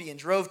a Humvee and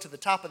drove to the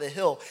top of the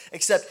hill.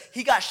 Except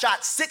he got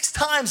shot 6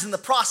 times in the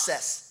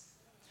process.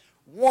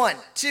 1,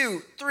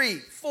 2, 3,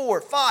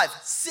 4, 5,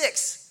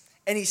 6.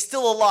 And he's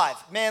still alive.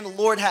 Man, the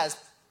Lord has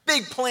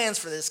big plans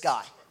for this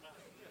guy.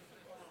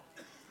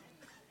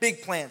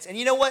 Big plans. And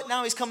you know what?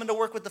 Now he's coming to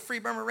work with the Free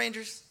Burma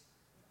Rangers.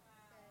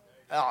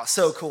 Oh,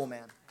 so cool,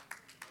 man.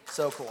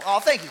 So cool. Oh,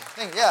 thank you.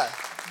 Thank you. Yeah.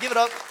 Give it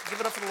up. Give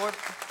it up for the Lord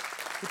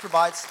who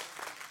provides.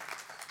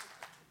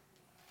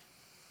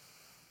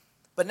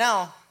 But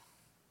now,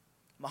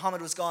 Muhammad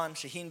was gone.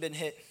 Shaheen been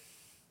hit.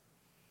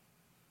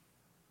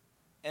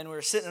 And we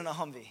were sitting in a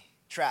Humvee,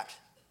 trapped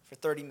for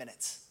 30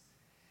 minutes.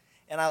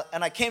 And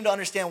I came to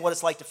understand what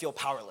it's like to feel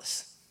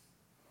powerless.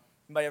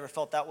 Anybody ever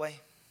felt that way?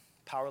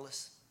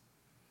 Powerless?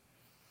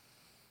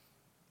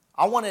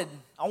 I wanted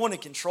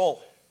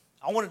control.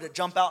 I wanted to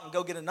jump out and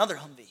go get another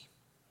Humvee.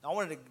 I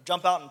wanted to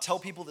jump out and tell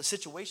people the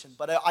situation,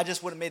 but I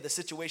just would have made the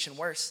situation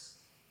worse.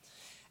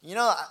 You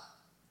know,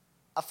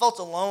 I felt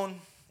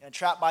alone and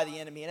trapped by the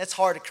enemy, and it's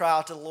hard to cry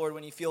out to the Lord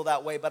when you feel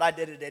that way, but I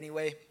did it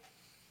anyway.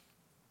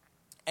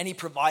 And he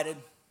provided.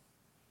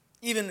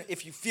 Even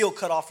if you feel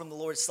cut off from the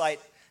Lord's sight,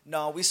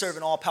 no, we serve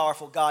an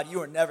all-powerful God.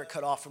 You are never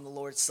cut off from the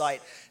Lord's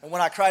sight. And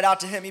when I cried out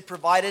to him, he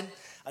provided.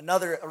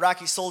 Another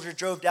Iraqi soldier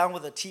drove down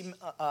with a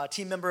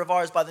team member of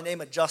ours by the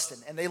name of Justin,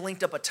 and they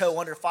linked up a tow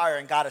under fire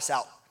and got us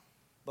out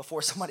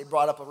before somebody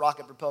brought up a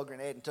rocket-propelled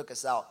grenade and took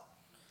us out.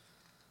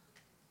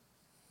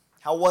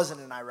 How was it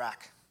in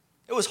Iraq?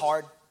 It was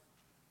hard.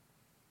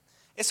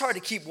 It's hard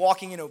to keep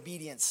walking in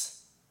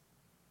obedience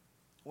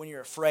when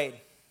you're afraid,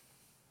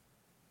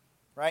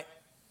 right?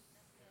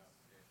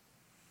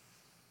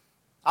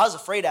 I was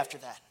afraid after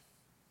that.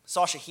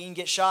 Saw Shaheen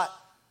get shot,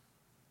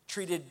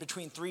 treated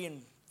between 300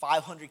 and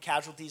 500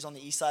 casualties on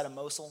the east side of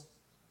Mosul.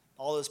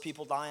 All those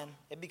people dying.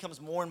 It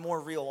becomes more and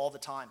more real all the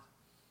time.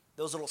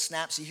 Those little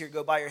snaps you hear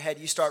go by your head,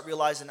 you start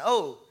realizing,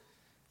 oh,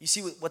 you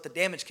see what the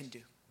damage can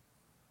do.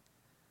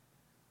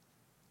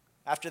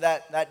 After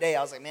that day,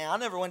 I was like, man, I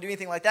never want to do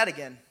anything like that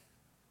again.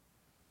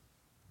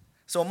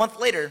 So a month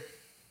later,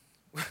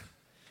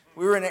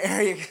 we were in an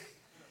area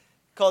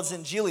called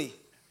Zinjili.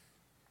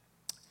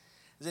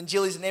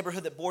 Zinjili is a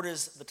neighborhood that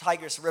borders the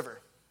Tigris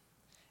River.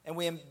 And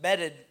we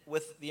embedded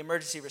with the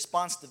Emergency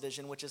Response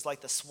Division, which is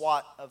like the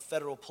SWAT of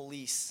federal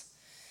police.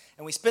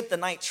 And we spent the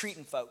night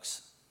treating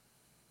folks.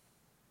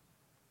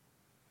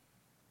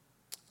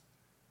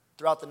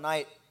 Throughout the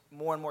night,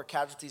 more and more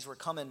casualties were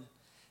coming.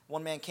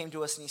 one man came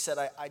to us and he said,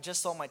 I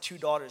just saw my 2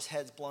 daughters'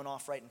 heads blown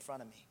off right in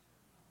front of me.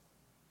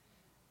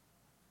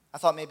 I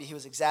thought maybe he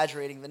was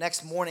exaggerating. The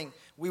next morning,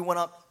 we went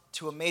up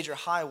to a major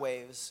highway.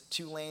 It was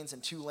 2 lanes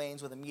and 2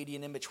 lanes with a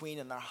median in between,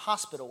 and a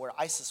hospital where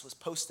ISIS was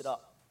posted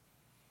up,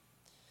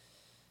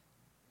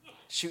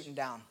 shooting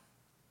down.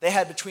 They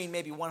had between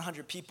maybe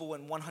 100 people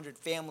and 100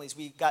 families.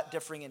 We got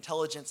differing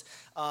intelligence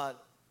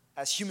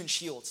as human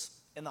shields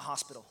in the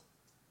hospital.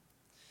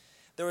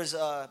 There was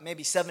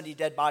maybe 70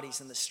 dead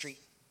bodies in the street.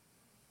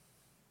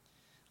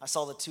 I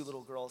saw the 2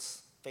 little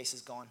girls'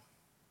 faces gone.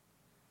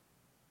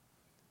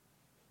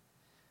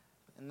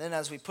 And then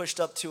as we pushed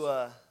up to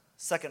a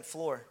second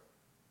floor,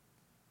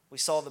 we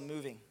saw them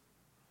moving.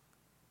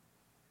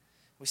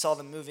 We saw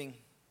them moving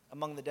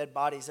among the dead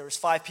bodies. There was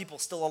 5 people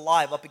still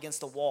alive up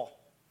against a wall.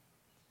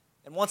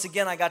 And once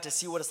again, I got to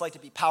see what it's like to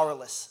be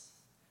powerless,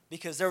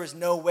 because there was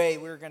no way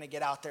we were going to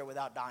get out there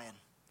without dying.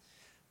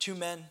 2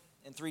 men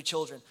and 3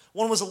 children.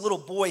 One was a little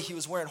boy. He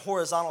was wearing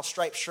horizontal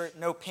striped shirt,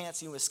 no pants.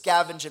 He was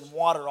scavenging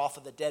water off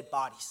of the dead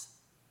bodies.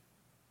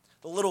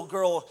 The little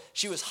girl,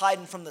 she was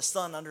hiding from the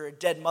sun under a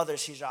dead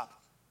mother's hijab.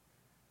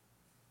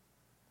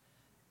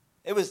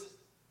 It was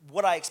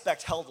what I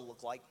expect hell to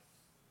look like.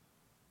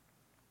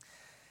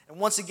 And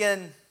once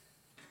again,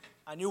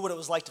 I knew what it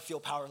was like to feel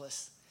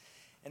powerless.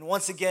 And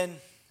once again,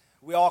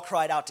 we all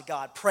cried out to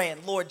God,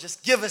 praying, Lord,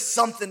 just give us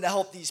something to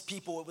help these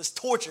people. It was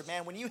torture,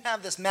 man. When you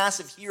have this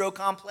massive hero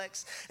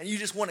complex and you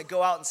just want to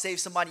go out and save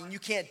somebody and you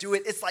can't do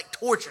it, it's like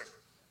torture.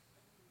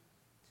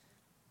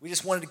 We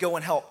just wanted to go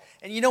and help.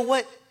 And you know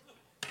what?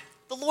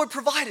 The Lord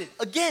provided,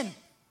 again,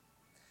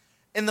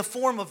 in the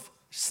form of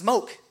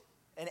smoke,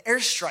 an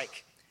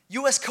airstrike.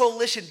 U.S.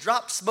 coalition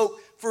dropped smoke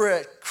for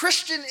a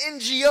Christian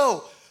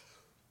NGO.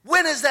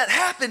 When has that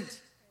happened?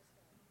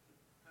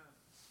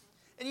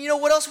 And you know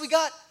what else we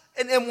got?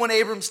 An M1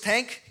 Abrams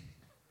tank.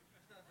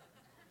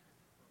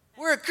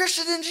 We're a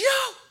Christian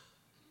NGO.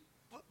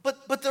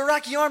 But the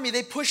Iraqi army,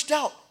 they pushed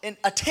out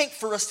a tank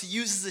for us to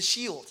use as a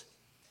shield.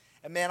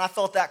 And man, I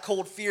felt that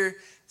cold fear.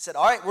 Said,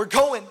 all right, we're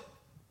going.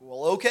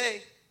 Well,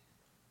 okay.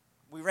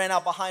 We ran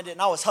out behind it,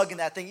 and I was hugging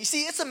that thing. You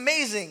see, it's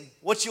amazing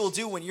what you'll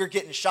do when you're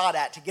getting shot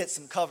at to get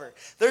some cover.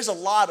 There's a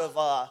lot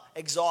of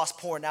exhaust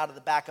pouring out of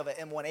the back of an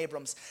M1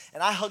 Abrams,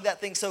 and I hugged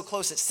that thing so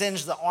close it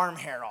singed the arm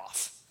hair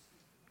off,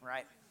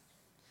 right?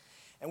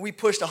 And we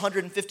pushed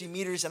 150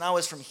 meters, and I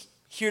was from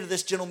here to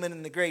this gentleman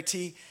in the gray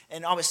tee,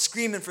 and I was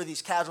screaming for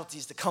these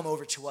casualties to come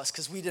over to us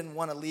because we didn't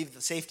want to leave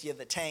the safety of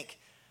the tank.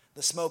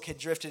 The smoke had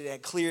drifted, it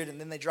had cleared, and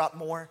then they dropped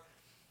more.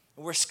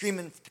 And we're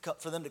screaming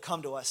for them to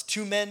come to us.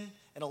 2 men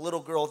and a little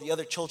girl, the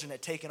other children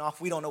had taken off.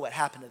 We don't know what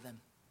happened to them.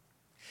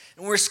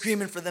 And we're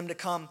screaming for them to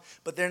come,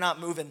 but they're not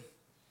moving.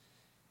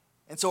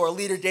 And so our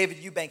leader, David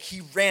Eubank,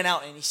 he ran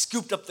out and he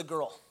scooped up the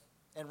girl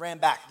and ran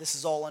back. This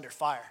is all under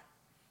fire.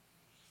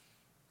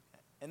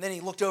 And then he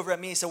looked over at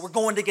me and said, we're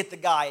going to get the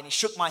guy. And he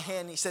shook my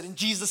hand and he said, in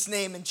Jesus'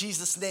 name,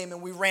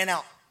 and we ran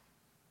out.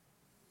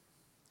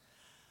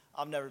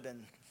 I've never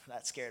been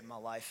that scared in my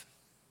life.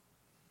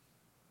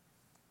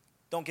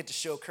 Don't get to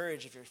show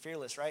courage if you're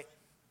fearless, right?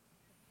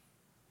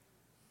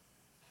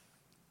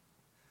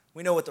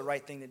 We know what the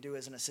right thing to do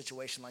is in a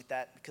situation like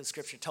that, because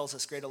Scripture tells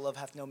us, greater love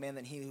hath no man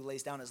than he who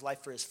lays down his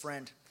life for his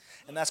friend.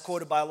 And that's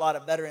quoted by a lot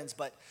of veterans,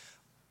 but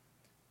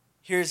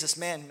here's this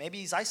man, maybe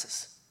he's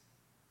ISIS.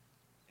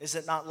 Is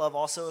it not love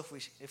also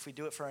if we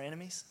do it for our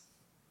enemies?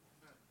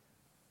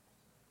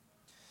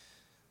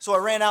 So I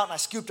ran out and I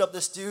scooped up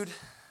this dude.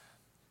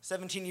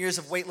 17 years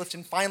of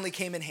weightlifting finally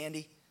came in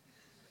handy.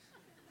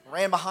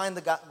 Ran behind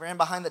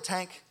the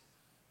tank.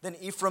 Then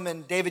Ephraim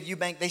and David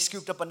Eubank, they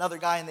scooped up another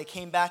guy and they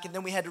came back, and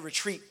then we had to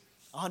retreat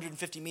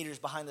 150 meters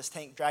behind this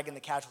tank, dragging the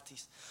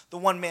casualties. The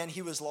one man,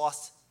 he was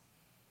lost,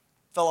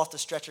 fell off the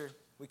stretcher.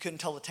 We couldn't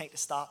tell the tank to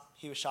stop.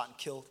 He was shot and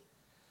killed.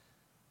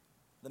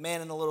 The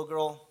man and the little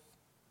girl,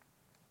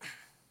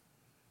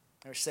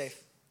 they were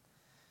safe.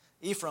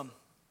 Ephraim,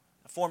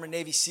 a former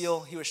Navy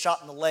SEAL, he was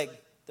shot in the leg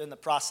during the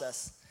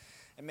process.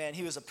 And man,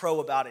 he was a pro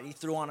about it. He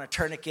threw on a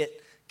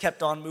tourniquet,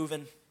 kept on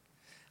moving.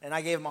 And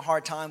I gave him a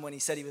hard time when he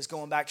said he was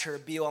going back to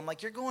Erbil. I'm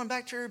like, you're going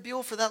back to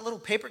Erbil for that little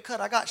paper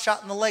cut? I got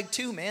shot in the leg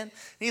too, man. And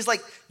he's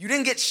like, you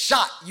didn't get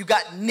shot. You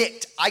got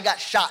nicked. I got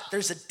shot.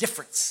 There's a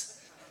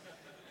difference.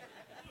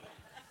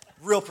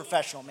 Real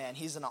professional, man.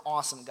 He's an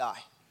awesome guy.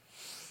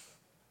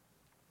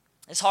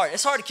 It's hard.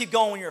 It's hard to keep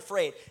going when you're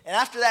afraid. And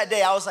after that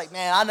day, I was like,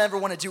 man, I never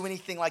want to do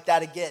anything like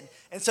that again.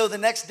 And so the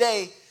next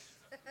day,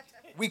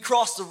 we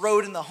crossed the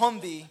road in the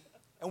Humvee,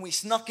 and we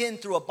snuck in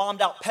through a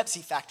bombed-out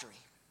Pepsi factory.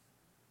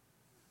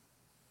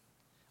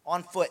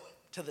 On foot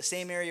to the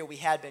same area we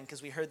had been,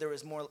 because we heard there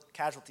was more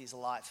casualties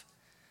alive,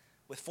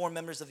 with 4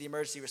 members of the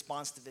emergency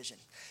response division.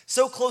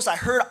 So close, I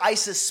heard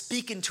ISIS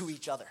speaking to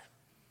each other.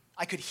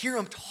 I could hear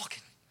them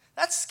talking.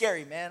 That's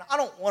scary, man. I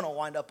don't want to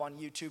wind up on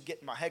YouTube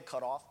getting my head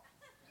cut off.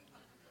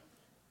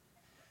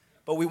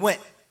 But we went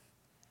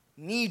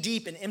knee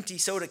deep in empty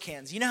soda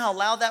cans. You know how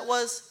loud that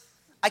was?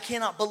 I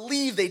cannot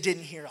believe they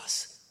didn't hear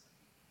us.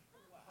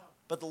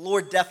 But the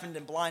Lord deafened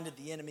and blinded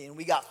the enemy, and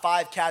we got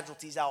 5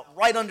 casualties out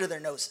right under their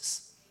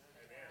noses.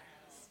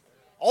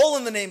 All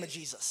in the name of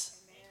Jesus.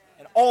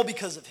 And all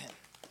because of him.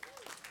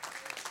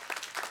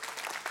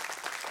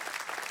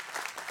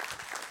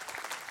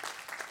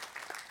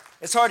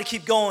 It's hard to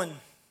keep going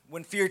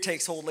when fear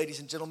takes hold, ladies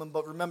and gentlemen,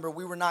 but remember,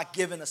 we were not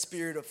given a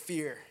spirit of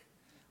fear,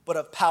 but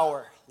of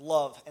power,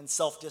 love, and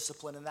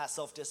self-discipline, and that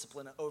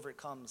self-discipline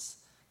overcomes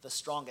the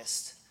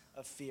strongest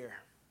of fear.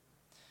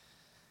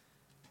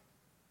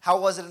 How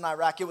was it in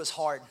Iraq? It was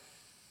hard.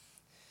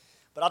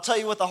 But I'll tell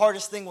you what the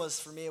hardest thing was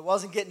for me. It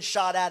wasn't getting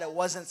shot at. It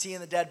wasn't seeing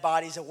the dead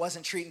bodies. It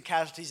wasn't treating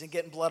casualties and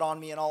getting blood on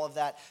me and all of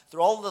that.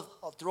 Through all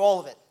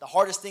of it, the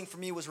hardest thing for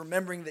me was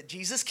remembering that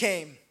Jesus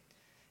came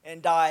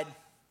and died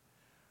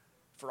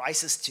for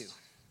ISIS too.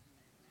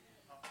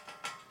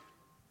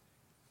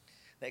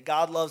 That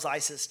God loves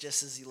ISIS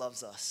just as he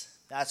loves us.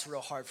 That's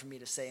real hard for me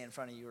to say in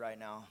front of you right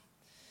now.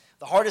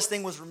 The hardest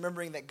thing was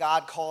remembering that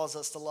God calls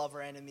us to love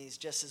our enemies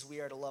just as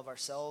we are to love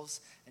ourselves,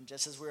 and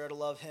just as we are to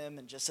love him,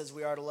 and just as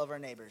we are to love our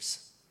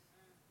neighbors.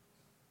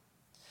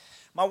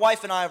 My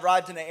wife and I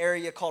arrived in an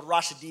area called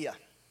Rashidiyah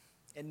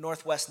in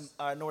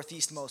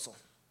northeast Mosul.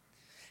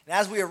 And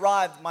as we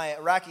arrived, my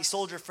Iraqi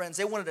soldier friends,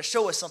 they wanted to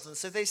show us something.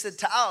 So they said,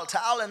 Ta'al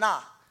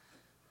lana,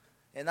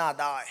 ina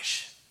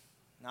Daesh.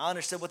 Now I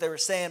understood what they were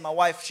saying. My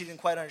wife, she didn't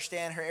quite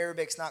understand. Her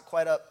Arabic's not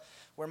quite up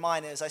where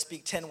mine is. I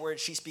speak 10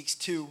 words, she speaks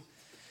 2.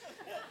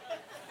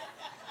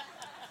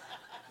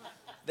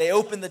 They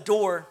open the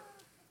door,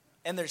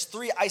 and there's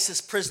 3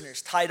 ISIS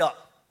prisoners tied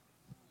up.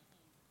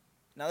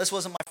 Now, this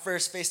wasn't my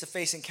first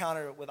face-to-face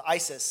encounter with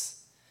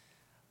ISIS,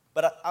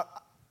 but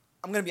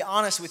I'm going to be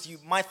honest with you.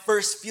 My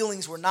first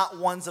feelings were not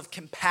ones of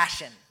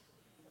compassion.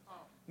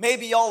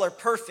 Maybe y'all are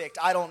perfect,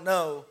 I don't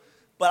know,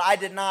 but I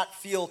did not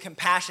feel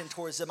compassion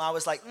towards them. I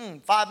was like,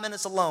 5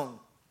 minutes alone.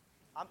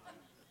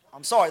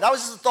 I'm sorry. That was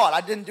just a thought.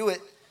 I didn't do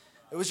it.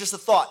 It was just a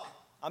thought.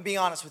 I'm being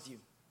honest with you.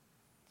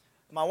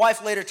 My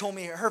wife later told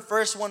me her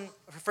first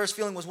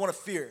feeling was one of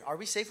fear. Are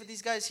we safe with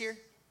these guys here?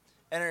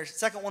 And her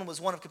second one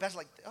was one of compassion,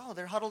 like, oh,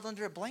 they're huddled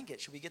under a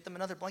blanket. Should we get them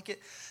another blanket?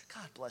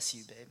 God bless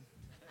you, babe.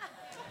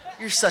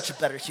 You're such a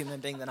better human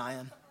being than I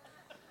am.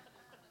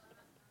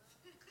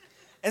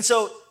 And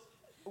so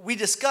we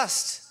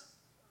discussed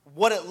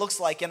what it looks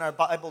like in our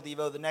Bible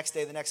Devo the next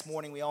day, the next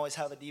morning. We always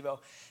have a Devo.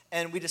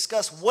 And we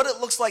discussed what it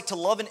looks like to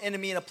love an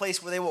enemy in a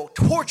place where they will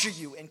torture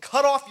you and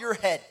cut off your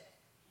head.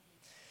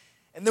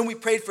 And then we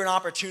prayed for an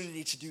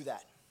opportunity to do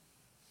that.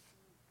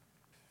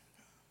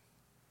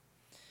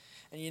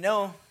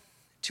 And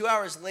 2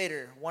 hours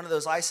later, one of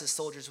those ISIS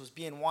soldiers was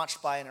being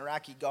watched by an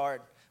Iraqi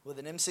guard with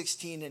an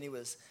M16, and he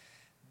was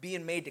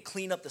being made to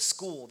clean up the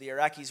school the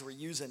Iraqis were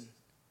using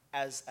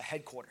as a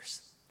headquarters,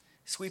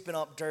 sweeping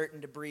up dirt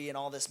and debris and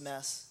all this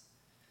mess.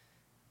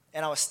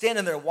 And I was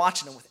standing there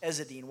watching him with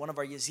Ezzedine, one of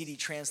our Yazidi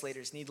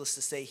translators. Needless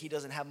to say, he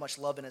doesn't have much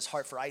love in his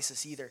heart for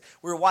ISIS either.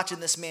 We were watching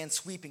this man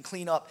sweep and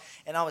clean up,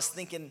 and I was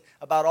thinking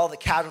about all the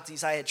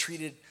casualties I had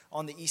treated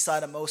on the east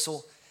side of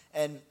Mosul.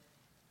 And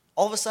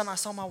all of a sudden, I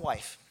saw my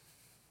wife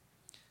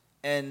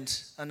and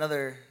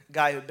another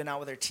guy who had been out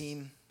with their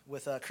team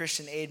with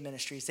Christian Aid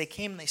Ministries. They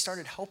came and they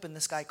started helping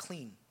this guy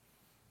clean.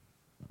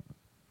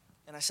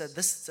 And I said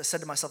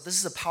to myself,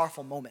 this is a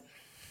powerful moment.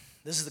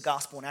 This is the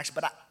gospel in action.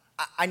 But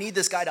I need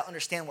this guy to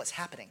understand what's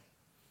happening.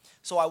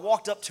 So I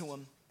walked up to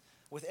him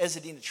with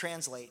Ezzedine to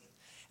translate,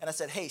 and I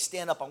said, hey,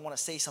 stand up. I want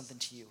to say something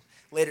to you.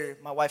 Later,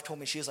 my wife told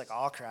me, she was like,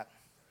 oh, crap.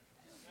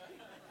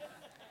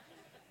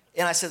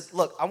 And I said,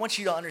 look, I want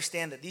you to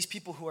understand that these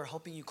people who are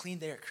helping you clean,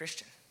 they are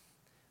Christian.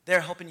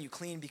 They're helping you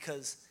clean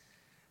because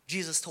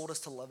Jesus told us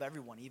to love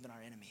everyone, even our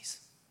enemies.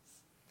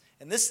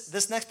 And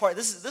this next part,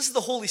 this is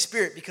the Holy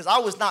Spirit, because I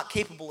was not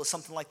capable of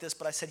something like this,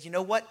 but I said, you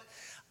know what?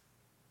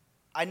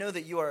 I know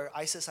that you are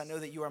ISIS. I know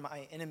that you are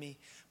my enemy,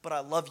 but I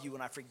love you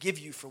and I forgive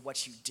you for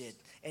what you did.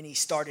 And he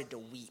started to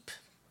weep.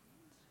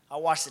 I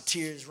watched the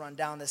tears run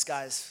down this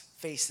guy's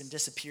face and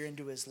disappear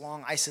into his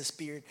long ISIS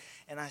beard.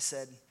 And I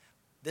said,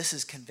 this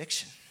is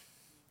conviction.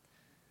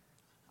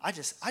 I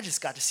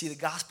just got to see the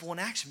gospel in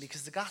action,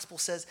 because the gospel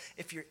says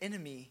if your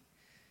enemy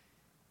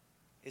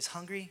is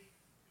hungry,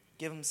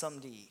 give him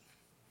something to eat.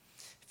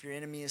 If your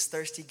enemy is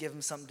thirsty, give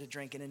him something to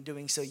drink. And in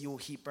doing so, you will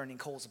heap burning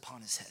coals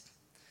upon his head.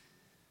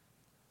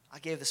 I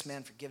gave this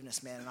man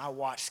forgiveness, man, and I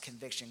watched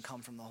conviction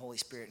come from the Holy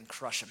Spirit and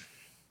crush him.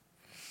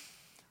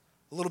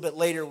 A little bit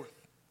later,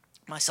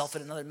 myself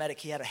and another medic,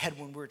 he had a head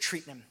wound. We were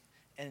treating him,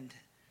 and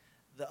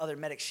the other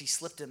medic, she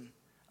slipped him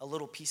a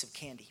little piece of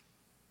candy,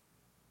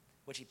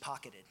 which he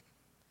pocketed.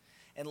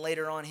 And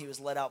later on, he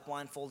was let out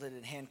blindfolded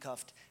and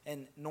handcuffed,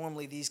 and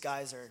normally these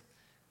guys are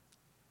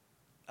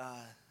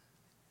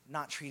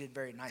not treated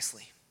very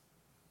nicely,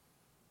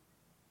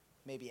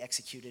 maybe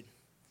executed.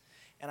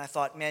 And I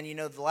thought, man,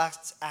 the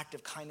last act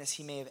of kindness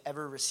he may have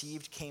ever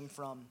received came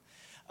from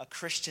a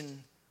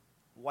Christian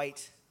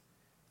white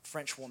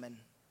French woman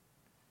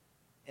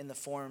in the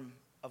form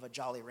of a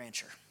Jolly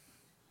Rancher.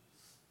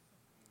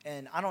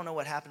 And I don't know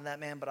what happened to that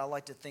man, but I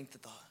like to think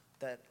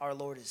that our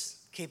Lord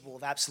is capable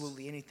of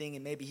absolutely anything,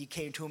 and maybe he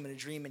came to him in a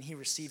dream and he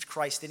received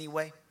Christ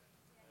anyway,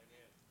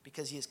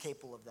 because he is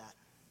capable of that.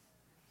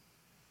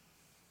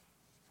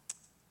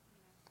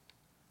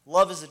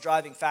 Love is the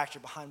driving factor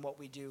behind what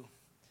we do,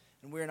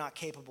 and we're not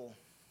capable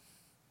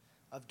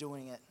of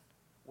doing it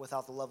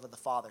without the love of the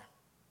Father.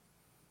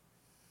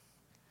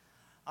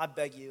 I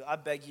beg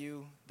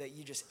you that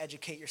you just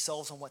educate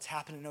yourselves on what's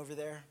happening over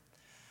there.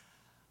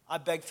 I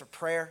beg for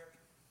prayer.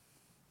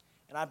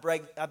 And I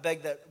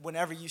beg that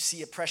whenever you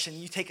see oppression,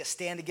 you take a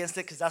stand against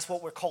it, because that's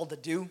what we're called to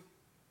do.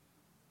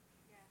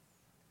 Yeah.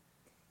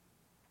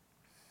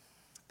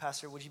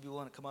 Pastor, would you be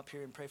willing to come up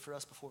here and pray for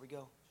us before we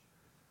go?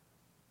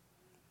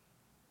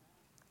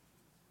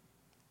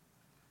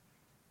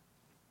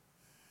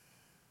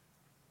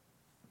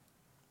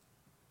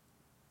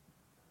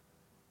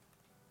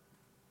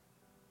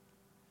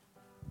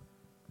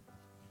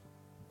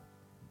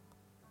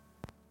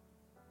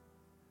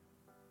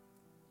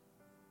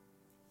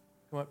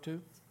 Come up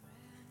too.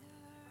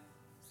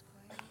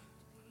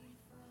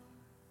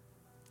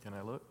 Can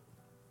I look?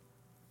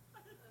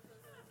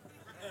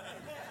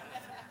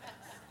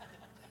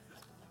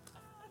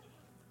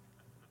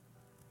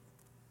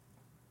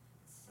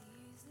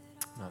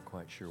 Not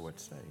quite sure what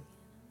to say.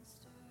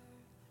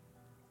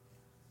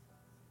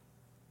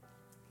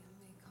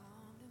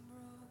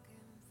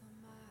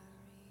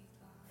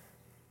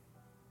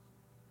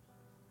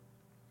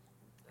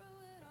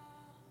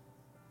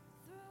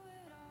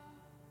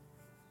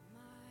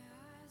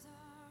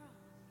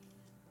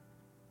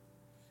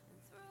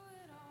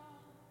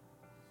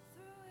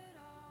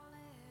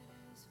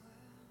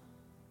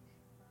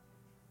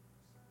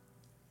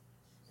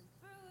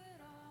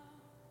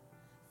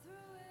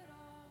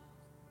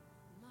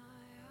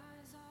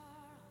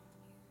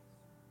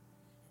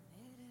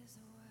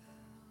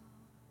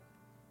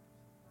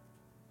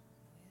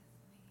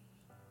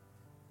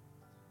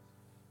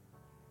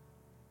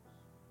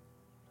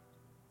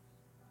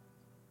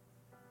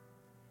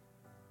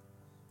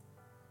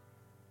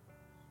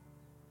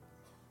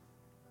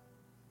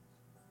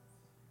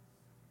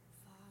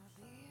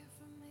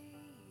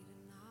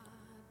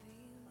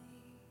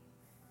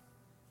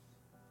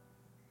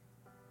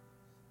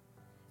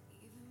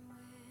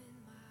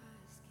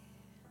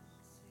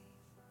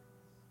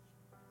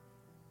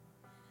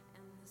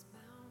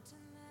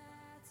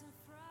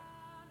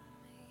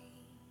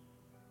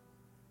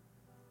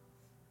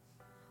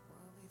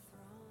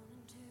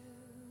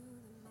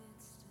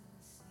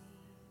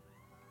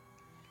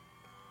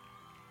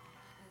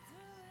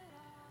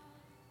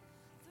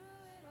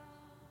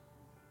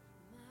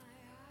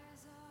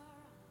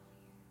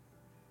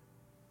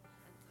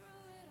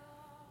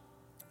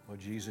 Oh,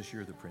 Jesus,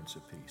 you're the Prince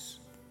of Peace.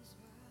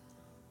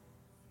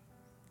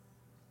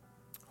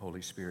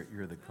 Holy Spirit,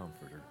 you're the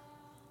Comforter.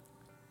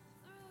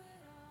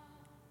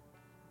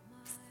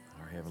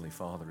 Our Heavenly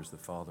Father is the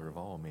Father of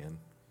all men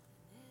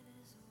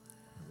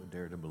who would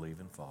dare to believe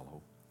and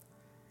follow.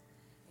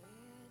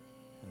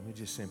 And we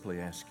just simply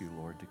ask you,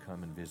 Lord, to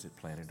come and visit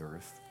planet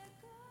Earth.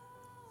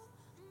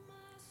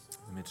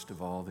 In the midst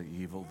of all the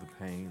evil,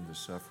 the pain, the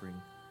suffering,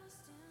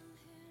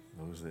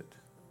 those that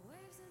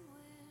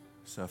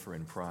suffer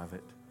in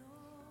private,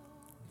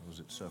 those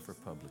that suffer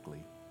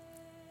publicly.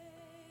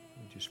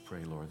 We just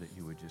pray, Lord, that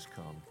you would just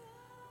come.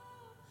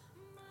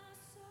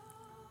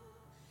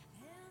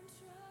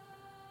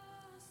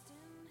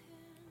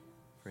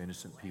 For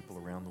innocent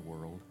people around the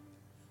world,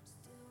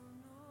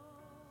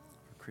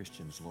 for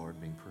Christians, Lord,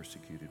 being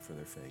persecuted for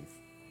their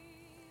faith.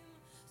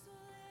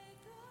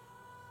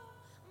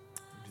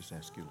 We just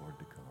ask you, Lord,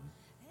 to come.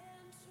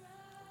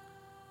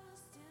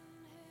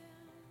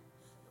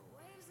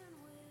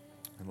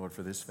 And Lord,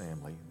 for this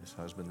family, this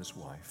husband, this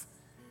wife,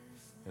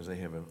 as they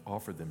have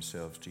offered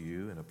themselves to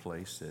you in a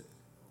place that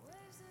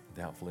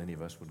doubtful any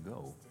of us would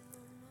go,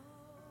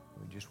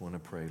 we just want to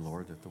pray,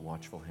 Lord, that the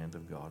watchful hand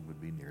of God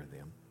would be near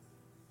them.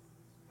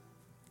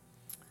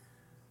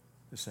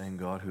 The same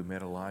God who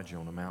met Elijah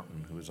on a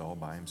mountain, who was all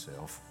by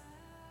himself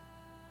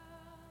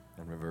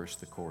and reversed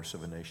the course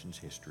of a nation's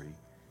history,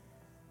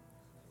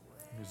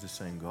 is the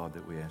same God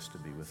that we ask to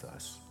be with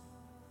us.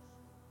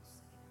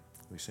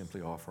 We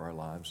simply offer our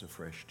lives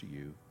afresh to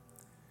you,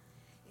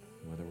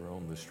 whether we're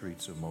on the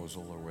streets of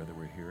Mosul or whether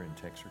we're here in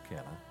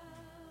Texarkana.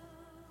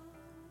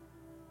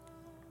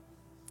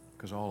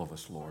 Because all of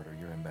us, Lord, are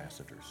your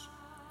ambassadors.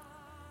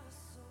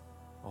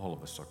 All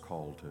of us are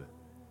called to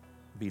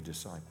be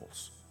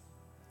disciples.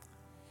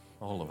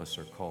 All of us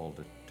are called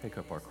to take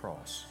up our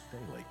cross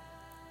daily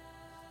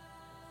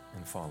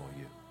and follow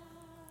you.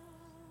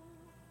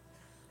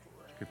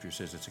 Scripture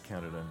says it's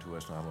accounted unto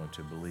us not only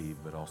to believe,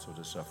 but also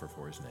to suffer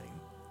for his name.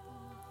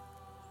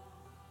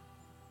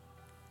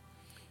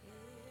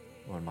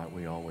 Lord, might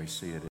we always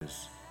see it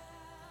as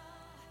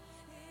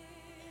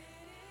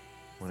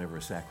whenever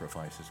a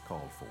sacrifice is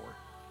called for,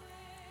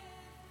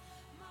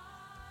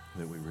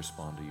 that we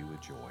respond to you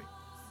with joy.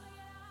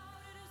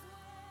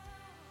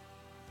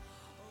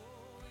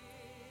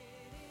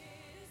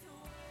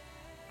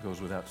 It goes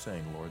without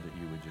saying, Lord, that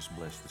you would just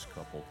bless this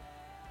couple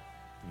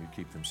and you'd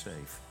keep them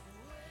safe.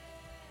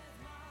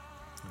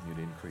 And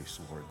you'd increase,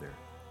 Lord, their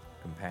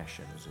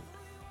compassion as it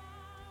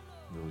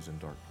goes in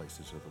dark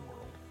places of the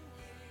world.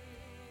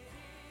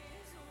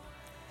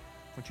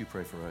 Won't you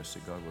pray for us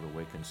that God would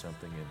awaken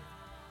something in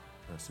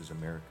us as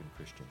American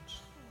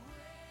Christians.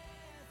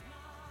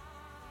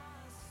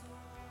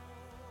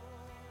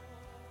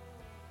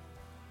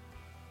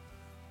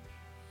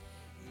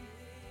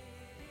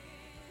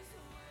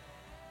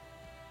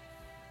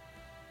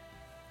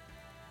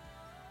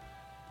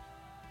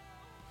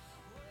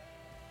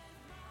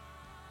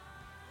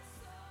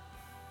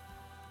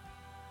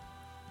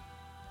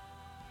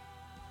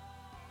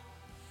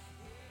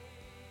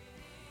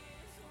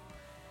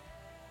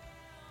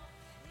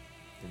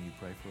 Can you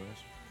pray for us?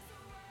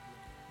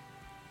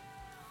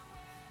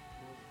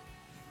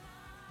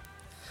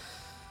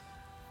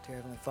 Dear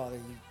Heavenly Father,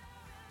 you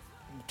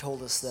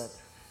told us that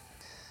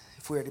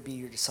if we are to be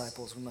your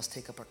disciples, we must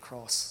take up our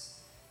cross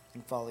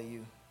and follow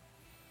you.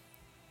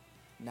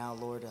 Now,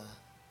 Lord,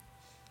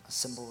 a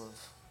symbol of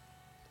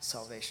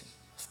salvation,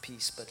 of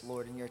peace, but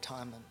Lord, in your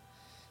time, an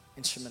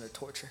instrument of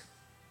torture.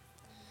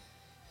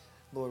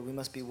 Lord, we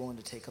must be willing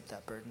to take up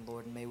that burden,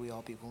 Lord, and may we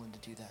all be willing to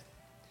do that.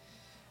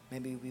 May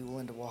we be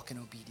willing to walk in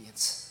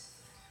obedience.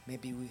 May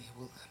we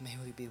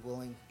be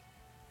willing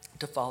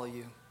to follow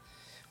you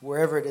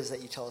wherever it is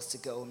that you tell us to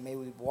go. And may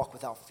we walk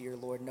without fear,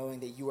 Lord, knowing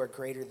that you are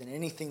greater than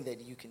anything that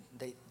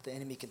the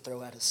enemy can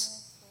throw at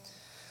us.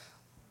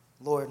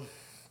 Lord,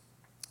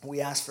 we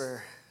ask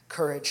for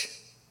courage,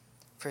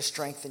 for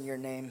strength in your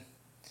name,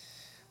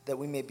 that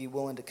we may be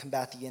willing to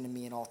combat the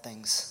enemy in all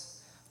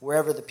things.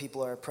 Wherever the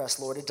people are oppressed,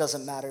 Lord, it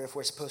doesn't matter if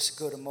we're supposed to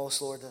go to most,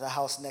 Lord, to the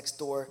house next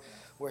door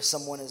where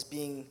someone is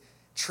being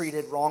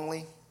treated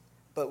wrongly,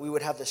 but we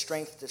would have the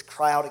strength to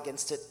cry out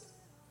against it,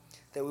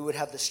 that we would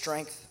have the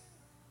strength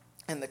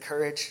and the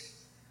courage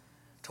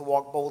to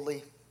walk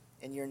boldly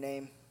in your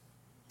name.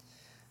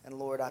 And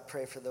Lord, I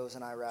pray for those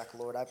in Iraq,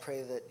 Lord. I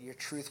pray that your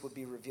truth would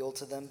be revealed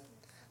to them,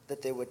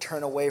 that they would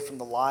turn away from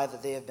the lie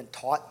that they have been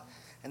taught,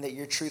 and that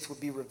your truth would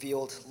be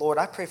revealed. Lord,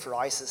 I pray for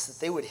ISIS, that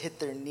they would hit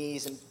their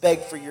knees and beg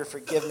for your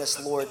forgiveness,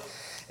 Lord,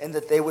 and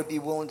that they would be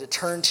willing to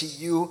turn to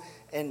you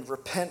and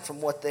repent from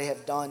what they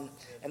have done,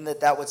 and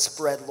that would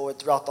spread, Lord,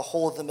 throughout the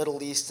whole of the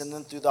Middle East and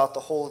then throughout the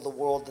whole of the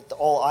world, that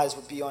all eyes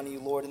would be on you,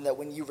 Lord, and that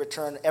when you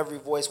return, every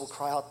voice will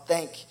cry out,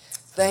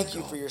 thank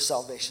you for your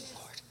salvation,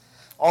 Lord.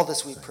 All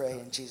this we pray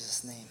in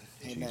Jesus' name.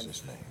 Amen. In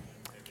Jesus' name.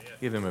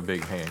 Give him a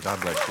big hand. God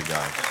bless you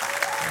guys.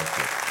 Thank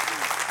you.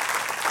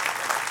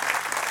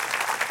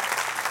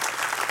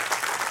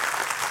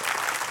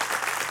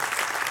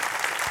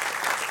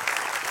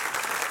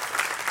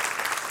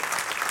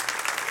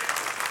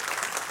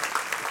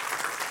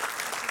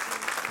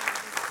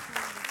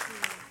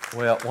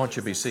 Well, won't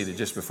you be seated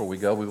just before we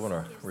go? We want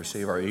to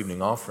receive our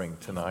evening offering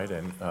tonight,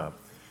 and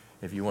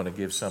if you want to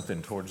give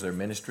something towards their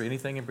ministry,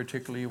 anything in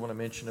particular you want to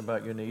mention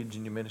about your needs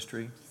in your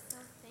ministry? So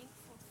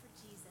thankful for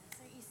Jesus.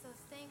 Aren't you so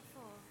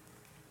thankful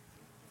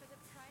for the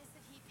price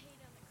that he paid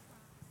on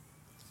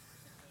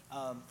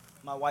the cross?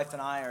 My wife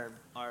and I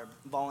are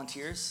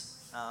volunteers.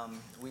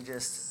 We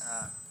just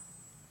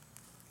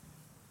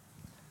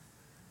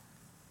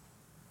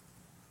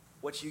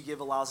what you give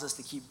allows us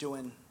to keep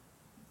doing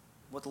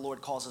what the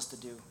Lord calls us to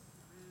do.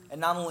 And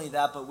not only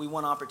that, but we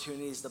want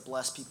opportunities to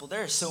bless people.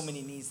 There are so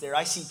many needs there.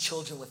 I see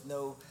children with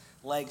no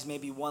legs,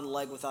 maybe one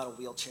leg without a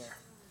wheelchair.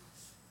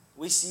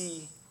 We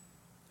see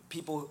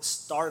people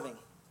starving.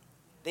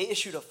 They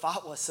issued a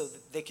fatwa so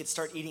that they could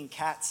start eating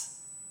cats.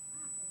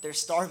 They're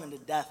starving to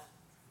death.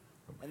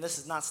 And this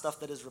is not stuff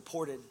that is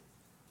reported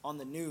on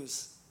the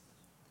news.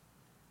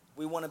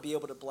 We want to be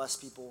able to bless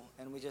people,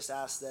 and we just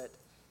ask that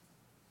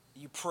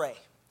you pray.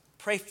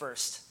 Pray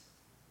first.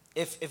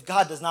 If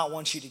God does not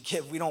want you to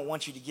give, we don't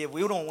want you to give.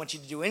 We don't want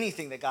you to do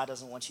anything that God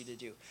doesn't want you to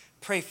do.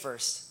 Pray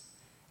first.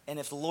 And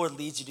if the Lord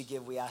leads you to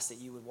give, we ask that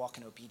you would walk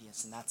in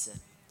obedience, and that's it.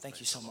 Thank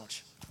you so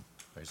much.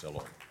 Praise the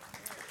Lord.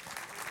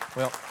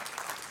 Well,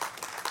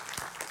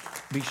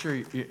 be sure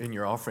in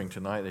your offering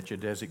tonight that you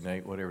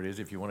designate whatever it is.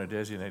 If you want to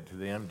designate to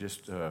them,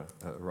 just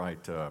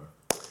write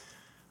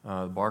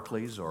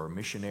Barclays or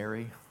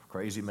Missionary,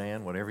 Crazy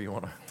Man, whatever you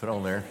want to put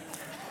on there.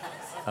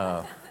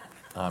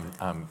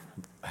 I'm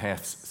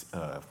half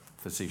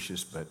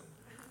facetious, but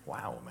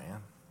wow, man.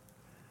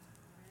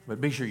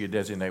 But be sure you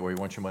designate where you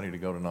want your money to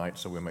go tonight,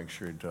 so we'll make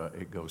sure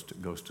it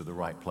goes to the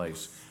right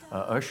place.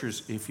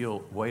 Ushers, if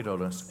you'll wait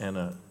on us.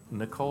 And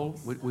Nicole,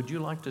 would you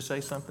like to say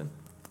something?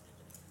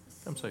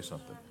 Come say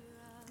something.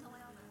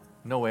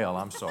 Noel,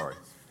 I'm sorry.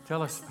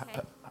 Tell us,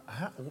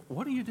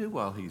 what do you do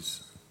while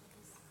he's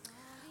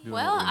doing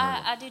Well, what we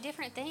normally- I do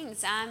different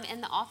things. I'm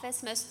in the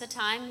office most of the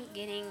time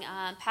getting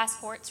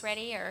passports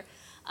ready or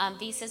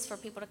visas for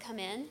people to come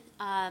in.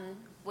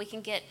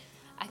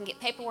 I can get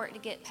paperwork to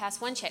get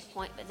past one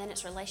checkpoint, but then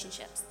it's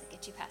relationships that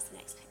get you past the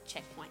next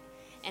checkpoint.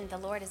 And the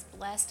Lord has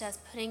blessed us,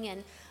 putting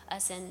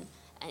us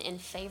in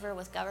favor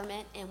with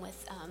government and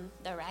with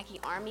the Iraqi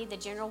army. The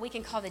general, we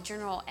can call the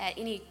general at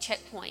any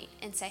checkpoint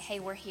and say, hey,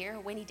 we're here.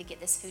 We need to get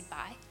this food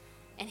by.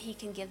 And he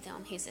can give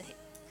them,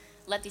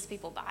 let these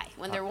people by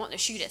when they're wanting to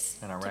shoot us.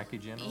 An Iraqi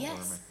general?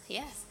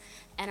 Yes,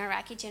 an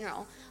Iraqi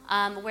general.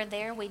 We're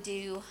there, we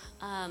do,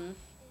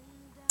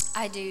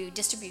 I do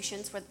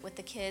distributions with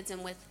the kids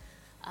and with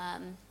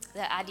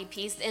the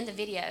IDPs. In the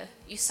video,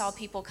 you saw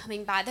people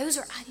coming by. Those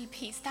are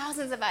IDPs,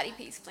 thousands of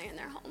IDPs fleeing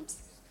their homes.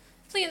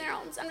 Fleeing their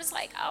homes. I'm just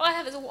like, all I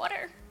have is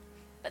water.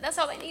 But that's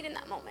all they need in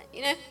that moment,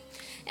 you know?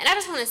 And I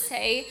just want to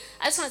say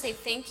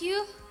thank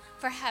you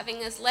for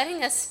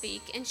letting us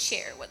speak and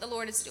share what the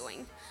Lord is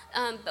doing.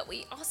 But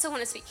we also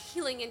want to speak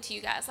healing into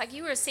you guys. Like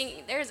you were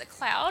singing, there is a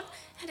cloud.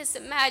 And just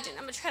imagine,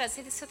 I'm going to try to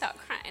say this without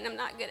crying. I'm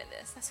not good at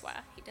this. That's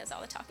why he does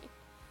all the talking.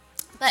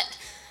 But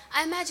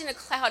I imagine a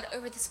cloud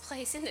over this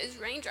place in those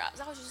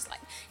raindrops. I was just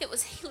like, it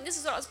was healing. This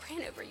is what I was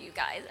praying over you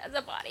guys as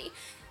a body.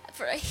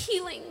 For a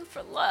healing,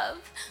 for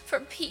love, for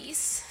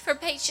peace, for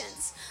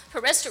patience, for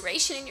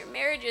restoration in your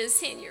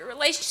marriages, in your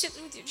relationships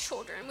with your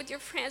children, with your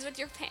friends, with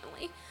your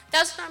family.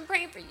 That's what I'm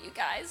praying for you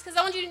guys, because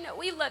I want you to know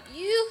we love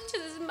you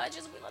just as much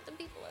as we love the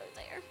people over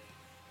there.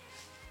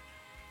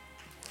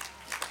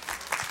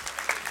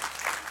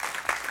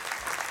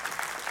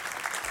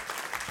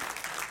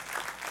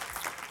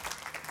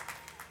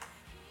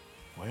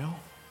 Well,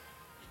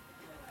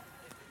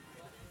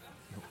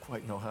 don't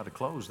quite know how to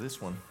close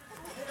this one.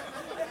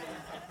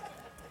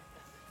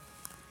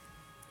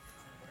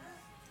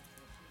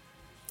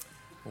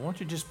 Well, why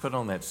don't you just put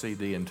on that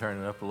CD and turn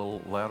it up a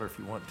little louder if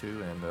you want to,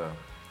 and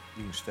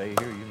you can stay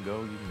here, you can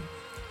go, you can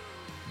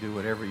do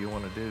whatever you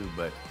want to do,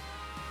 but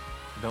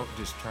don't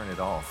just turn it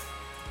off.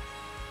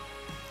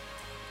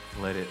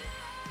 Let it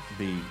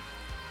be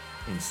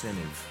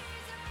incentive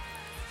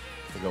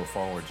to go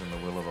forwards in the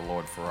will of the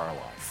Lord for our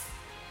life.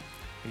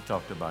 He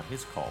talked about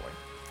his calling.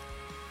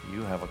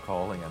 You have a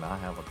calling and I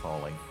have a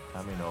calling.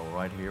 How many know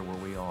right here where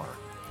we are?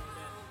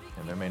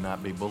 And there may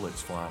not be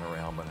bullets flying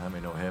around, but how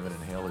many know heaven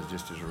and hell is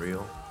just as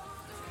real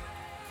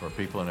for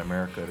people in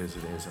America as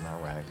it is in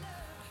Iraq?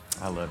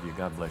 I love you.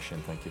 God bless you,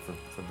 and thank you for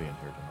being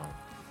here tonight.